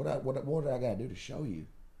 What do I got to do to show you?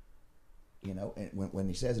 And when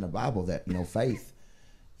he says in the Bible that faith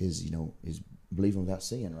is is believing without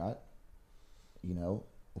seeing, right?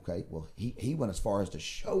 Okay. Well, he went as far as to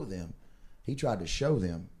show them. He tried to show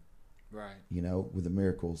them, right? With the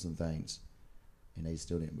miracles and things, and they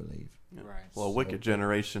still didn't believe. Yep. Right. Well, a wicked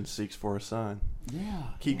generation seeks for a sign. Yeah.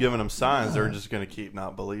 Keep giving them signs; they're just going to keep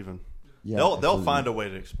not believing. Yeah, they'll find a way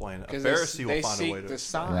to explain it. A Pharisee will find a way to the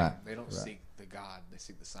explain sign. Right. They don't seek the God. They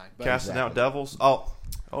seek the sign. But casting out devils.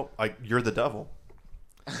 You're the devil.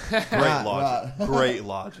 Great Right, logic. right. Great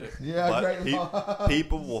logic. Yeah, but great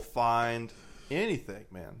people will find anything,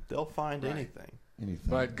 man. They'll find anything. Anything.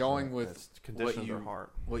 But going with It's condition of their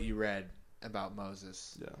heart. what you read about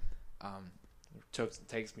Moses, Yeah.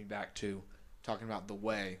 takes me back to talking about the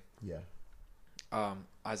way. Yeah.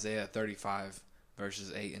 Isaiah 35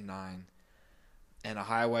 verses 8 and 9. And a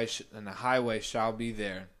highway shall be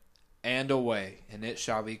there, and a way, and it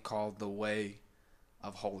shall be called the way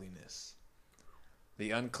of holiness.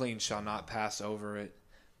 The unclean shall not pass over it,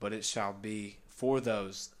 but it shall be for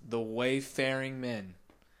the wayfaring men.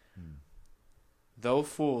 Though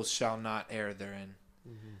fools shall not err therein.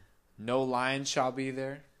 No lion shall be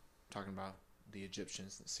there. Talking about the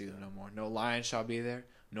Egyptians that see them no more. No lion shall be there,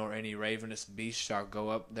 nor any ravenous beast shall go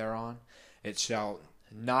up thereon. It shall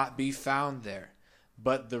not be found there,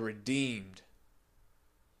 but the redeemed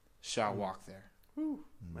shall walk there.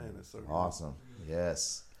 Man, that's so good. Awesome.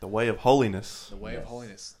 Yes. The way of holiness. The way of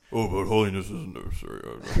holiness. Oh, but holiness isn't necessary.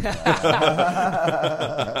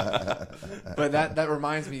 But that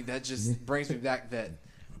reminds me, that just brings me back that,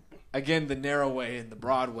 again, the narrow way and the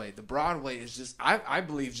broad way. The broad way is just, I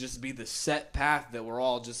believe, just be the set path that we're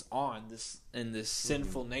all just on, this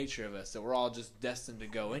sinful nature of us, that we're all just destined to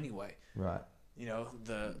go anyway. Right.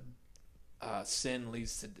 The sin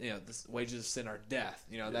leads to, the wages of sin are death.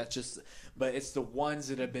 That's just, but it's the ones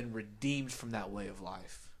that have been redeemed from that way of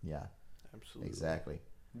life. Yeah. Absolutely. Exactly.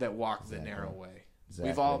 That walk the narrow way. Exactly.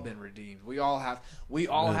 We've all been redeemed. We all have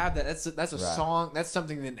that. That's a song. That's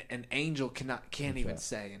something that an angel can't even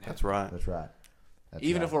say. And That's right. That's right.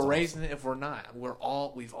 even if we're raised in it, if we're not,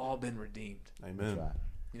 we've all been redeemed. Amen. That's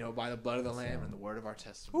right. By the blood of the Lamb and the word of our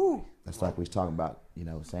testimony. That's like we was talking about,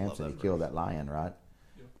 Samson, he killed that lion, right?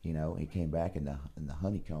 You know, he came back in the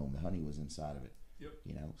honeycomb. The honey was inside of it. Yep.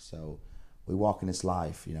 You know, so we walk in this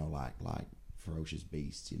life, you know, like ferocious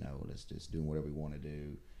beasts. You know, just doing whatever we want to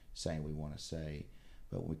do, saying what we want to say.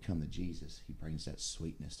 But when we come to Jesus, he brings that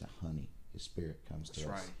sweetness, that honey. His Spirit comes to us.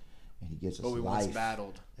 That's right. And he gives us life. But we once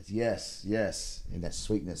battled. Yes. And that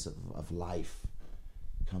sweetness of life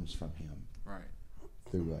comes from him. Right.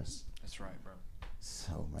 Through us. That's right, bro.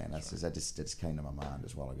 So, man, that just came to my mind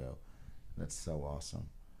just a while ago. That's so awesome.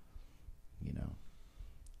 You know.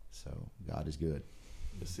 So, God is good.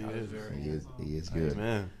 Yes, he is. He is good.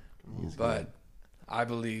 Amen. But I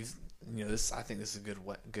believe, you know, I think this is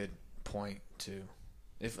a good point too.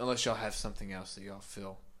 Unless y'all have something else that y'all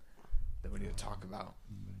feel that we need to talk about.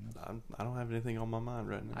 I don't have anything on my mind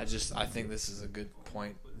right now. I think this is a good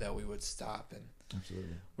point that we would stop. And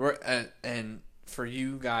absolutely. And for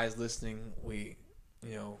you guys listening, we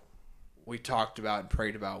talked about and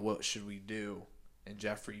prayed about what should we do, and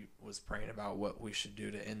Jeffrey was praying about what we should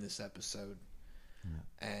do to end this episode.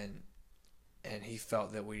 Yeah. And he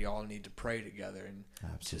felt that we all need to pray together and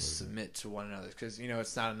just submit to one another, because you know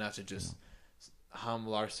it's not enough to just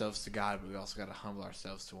humble ourselves to God, but we also got to humble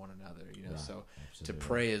ourselves to one another. You know, so to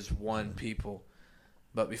pray as one people.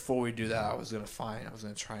 But before we do that, I was gonna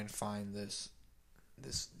try and find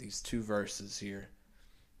these two verses here,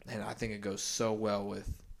 and I think it goes so well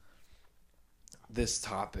with this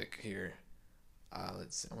topic here.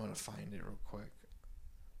 Let's see, I'm gonna find it real quick.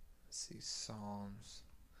 Let's see, Psalms.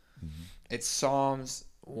 Mm-hmm. It's Psalms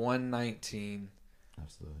 119.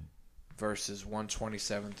 Absolutely. Verses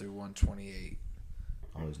 127 through 128.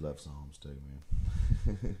 I always love Psalms too,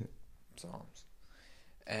 man. Psalms.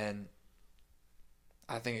 And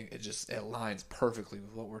I think it aligns perfectly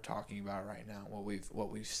with what we're talking about right now, what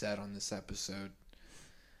we've said on this episode.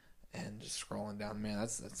 And just scrolling down, man,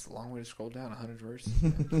 that's a long way to scroll down, 100 verses.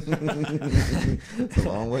 It's a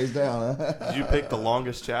long ways down, huh? Did you pick the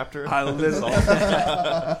longest chapter? I literally.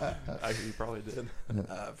 You probably did.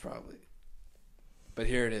 Probably. But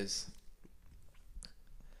here it is.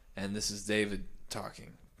 And this is David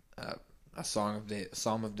talking. A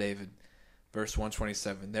Psalm of David, verse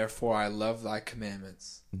 127. Therefore I love thy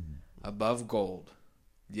commandments above gold,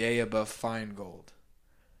 yea, above fine gold.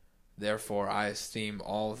 Therefore I esteem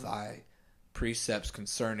all thy precepts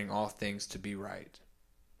concerning all things to be right.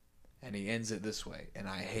 And he ends it this way. And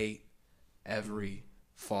I hate every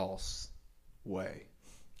false way.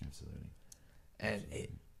 Absolutely. And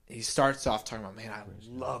he starts off talking about, man, I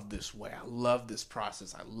love this way. I love this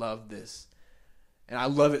process. I love this. And I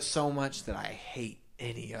love it so much that I hate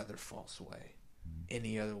any other false way,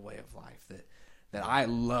 any other way of life. That I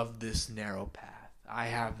love this narrow path. I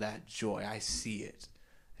have that joy. I see it.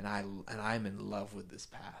 And I'm in love with this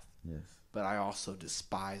path. Yes. But I also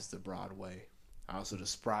despise the broad way. I also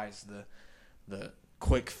despise the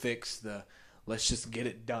quick fix, the let's just get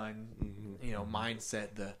it done,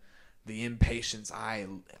 mindset, the impatience.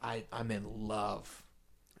 I'm in love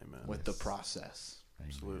with the process.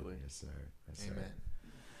 Absolutely. Yes, sir. Yes, Amen.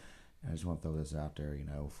 Sir. I just want to throw this out there,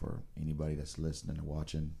 for anybody that's listening and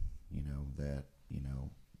watching, that,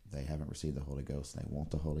 they haven't received the Holy Ghost and they want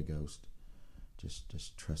the Holy Ghost.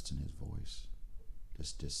 Just trust in his voice.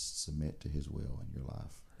 Just submit to his will in your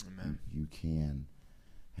life. Amen. You can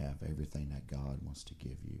have everything that God wants to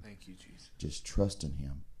give you. Thank you, Jesus. Just trust in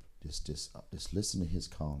him. Just listen to his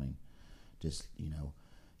calling. He's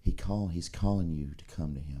calling you to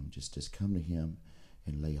come to him. Just come to him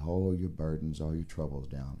and lay all your burdens, all your troubles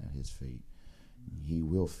down at his feet. He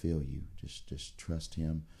will fill you. Just trust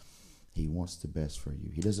him. He wants the best for you.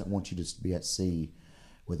 He doesn't want you to be at sea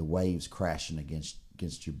with the waves crashing against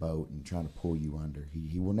your boat and trying to pull you under.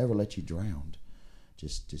 He will never let you drown.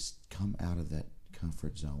 Just come out of that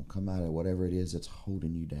comfort zone. Come out of whatever it is that's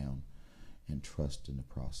holding you down and trust in the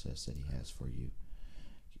process that he has for you.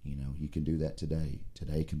 You can do that today.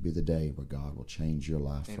 Today can be the day where God will change your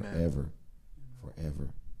life forever.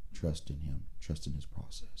 Forever. Trust in him. Trust in his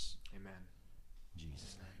process. Amen. In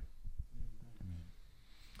Jesus' name.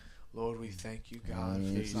 Lord, we thank you, God.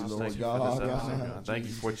 Yes, Jesus, Lord thank you God, for this God. episode. Thank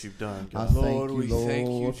you for what you've done, I God. Lord, we thank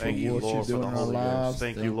you. Thank you, what Lord, you're for doing the in our Holy lives. Ghost.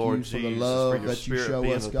 Thank you, Lord for the Jesus, love for your that you Spirit show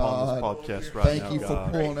being us, upon God. this podcast right Thank now, you for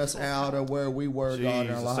God. pulling us out of where we were, God, in our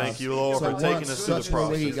Jesus, lives. thank you, Lord, So for taking once us through the such were we,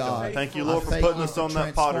 process, God. God. Thank you, Lord, I for thank putting you us for on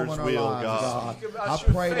that potter's transforming wheel, our lives, God.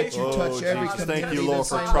 I pray that you touch every Jesus, community thank you, Lord,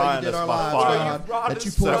 for the same way you trying did us our by lives, fire. God. That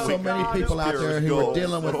you pull so many people out there who are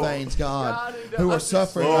dealing with things, God, who are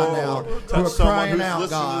suffering right now, who are crying out,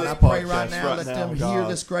 God. I pray right podcast now, right let now, them God. hear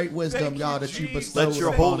this great wisdom, God, that you bestowed Let your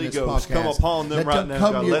upon Holy this Ghost podcast. come upon them Let right them now,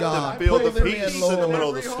 come God. to you, Let God. them feel Pull the them in, peace in Lord. the middle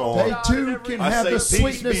of the storm. They too can I have say the peace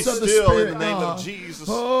sweetness be of the still Spirit, in the name God. of Jesus.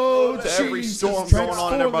 Oh, To every Jesus, storm going on in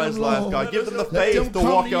transform everybody's them, life, Lord. God. Give them the Let faith them to come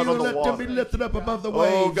walk to out you on and the let them water. be lifted up above the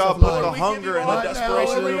waves. Oh, God, of put life. the hunger and the Right now,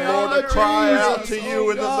 desperation in them, Lord, Lord, to cry out Jesus. to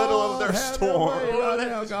you in the middle of their have storm. your way right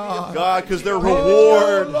now, God. God, because their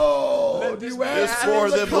reward Lord, you is ask for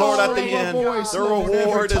the them, Lord, at call the of a end. voice, Their Lord, every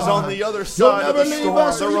reward is on time. the other You'll side of never the leave storm.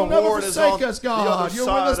 us, Their you'll never reward is forsake on us, the God. other You're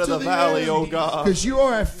with us side of to the the valley, end. oh God. Because you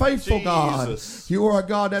are a faithful God. Jesus. You are a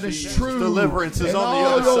God that is Jesus. true. Deliverance is in on the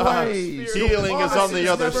all other your side. ways. Healing Your is on the promises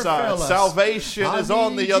other never side. fail us. Salvation I is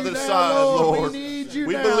on need the you other now, side, Lord. We need you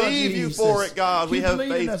We now, believe you Jesus. for it, God. We Keep have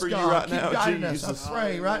leading faith us, for you God. right Keep now, guiding Jesus. us. I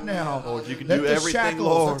pray right now. Lord, you can Let do the everything, shackles,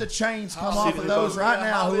 Lord. let the chains come off of See, those right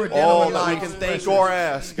now who are dealing all with that we life. can think or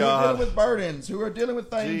ask, Who are dealing God. with burdens, who are dealing with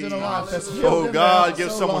things in their life that's Jesus. held Oh, them God, down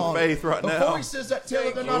give so someone long. faith right The now. voices that tell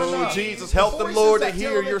them they're not Oh, enough. Jesus, The help them, voices Lord, that to tell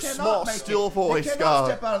hear them your they cannot small, make it. still voice, They cannot God.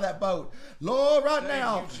 step out of that boat. Lord, right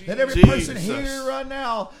now, let every person Jesus. hear right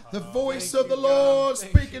now the voice of the Lord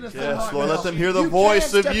speaking to them Yes, right Lord, now. let them hear the You voice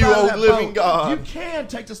can of step you, out of O that living boat. God. You can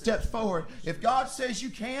take the steps forward. If God says you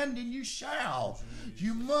can, then you shall.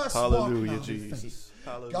 You must Hallelujah, walk out in Jesus. faith.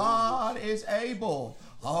 Hallelujah. God is able.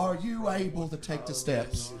 Are you able to take the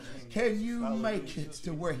steps? Can you make it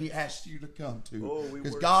to where He asked you to come to?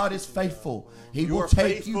 Because God is faithful. He will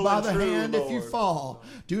take you by the hand if you fall.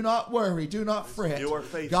 Do not worry. Do not fret. You are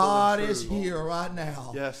faithful God and true. is here right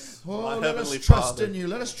now. Yes, Oh, my let us Heavenly trust Father. in you.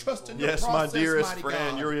 Let us trust in your Yes, process, my dearest mighty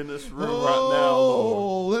friend, God. you're in this room right now, Lord.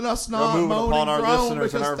 Oh, let us You're not moving moan upon and our groan listeners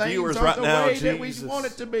and because our things viewers aren't right the now, way that we Jesus. want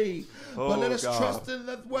it to be. Oh, But let us God. trust in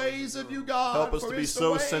the ways of you, God. Help us for to be it's the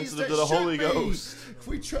so ways sensitive that to the should Holy be. Ghost. If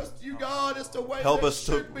we trust you, God, it's the way Help that us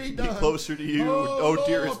to should be be done. closer to you, oh, oh, Lord,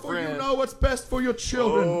 dearest for friend. you know what's best for your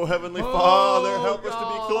children. Oh, Heavenly Father, help us to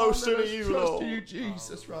God, be closer let to us you, trust Lord. you,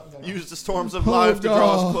 Jesus, right now. Use the storms of life to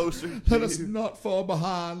draw us closer to Let us you. not fall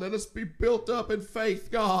behind. Let us be built up in faith,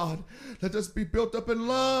 God. Let us be built up in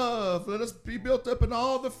love. Let us be built up in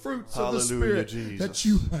all the fruits of the Hallelujah, Spirit Jesus. that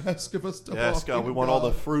you ask of us to Yes, walk God, in, we want all the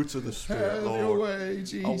God. fruits of the Spirit, Have your Lord. way,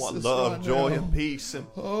 Jesus. I want love, right joy, now. and peace, and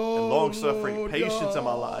Oh, long-suffering, Lord patience in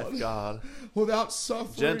my God. life, God. Without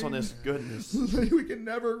suffering, Gentleness, goodness. we can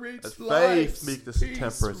never reach Faith, life's meekness, and peace,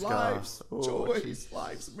 temperance, God. life's Oh, joys, Jesus.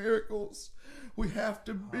 life's miracles. We have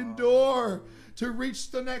to endure to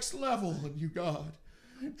reach the next level in you, God.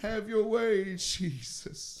 Have your way,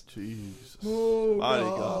 Jesus. Jesus. Oh, Mighty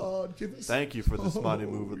God. God. Give us, Thank you for this mighty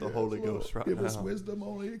move of the yes, Holy Lord. Ghost right Give now. us wisdom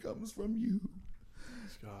only it comes from you.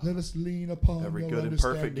 God. Let us lean upon Every your good and perfect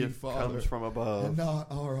understanding, gift Father, comes from above. and not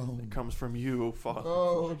our own. It comes from you, oh Father.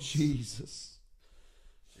 Oh, Jesus.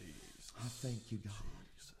 Jesus. I thank you, God.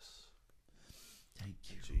 Jesus. Thank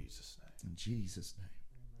you. In Jesus' name. In Jesus' name.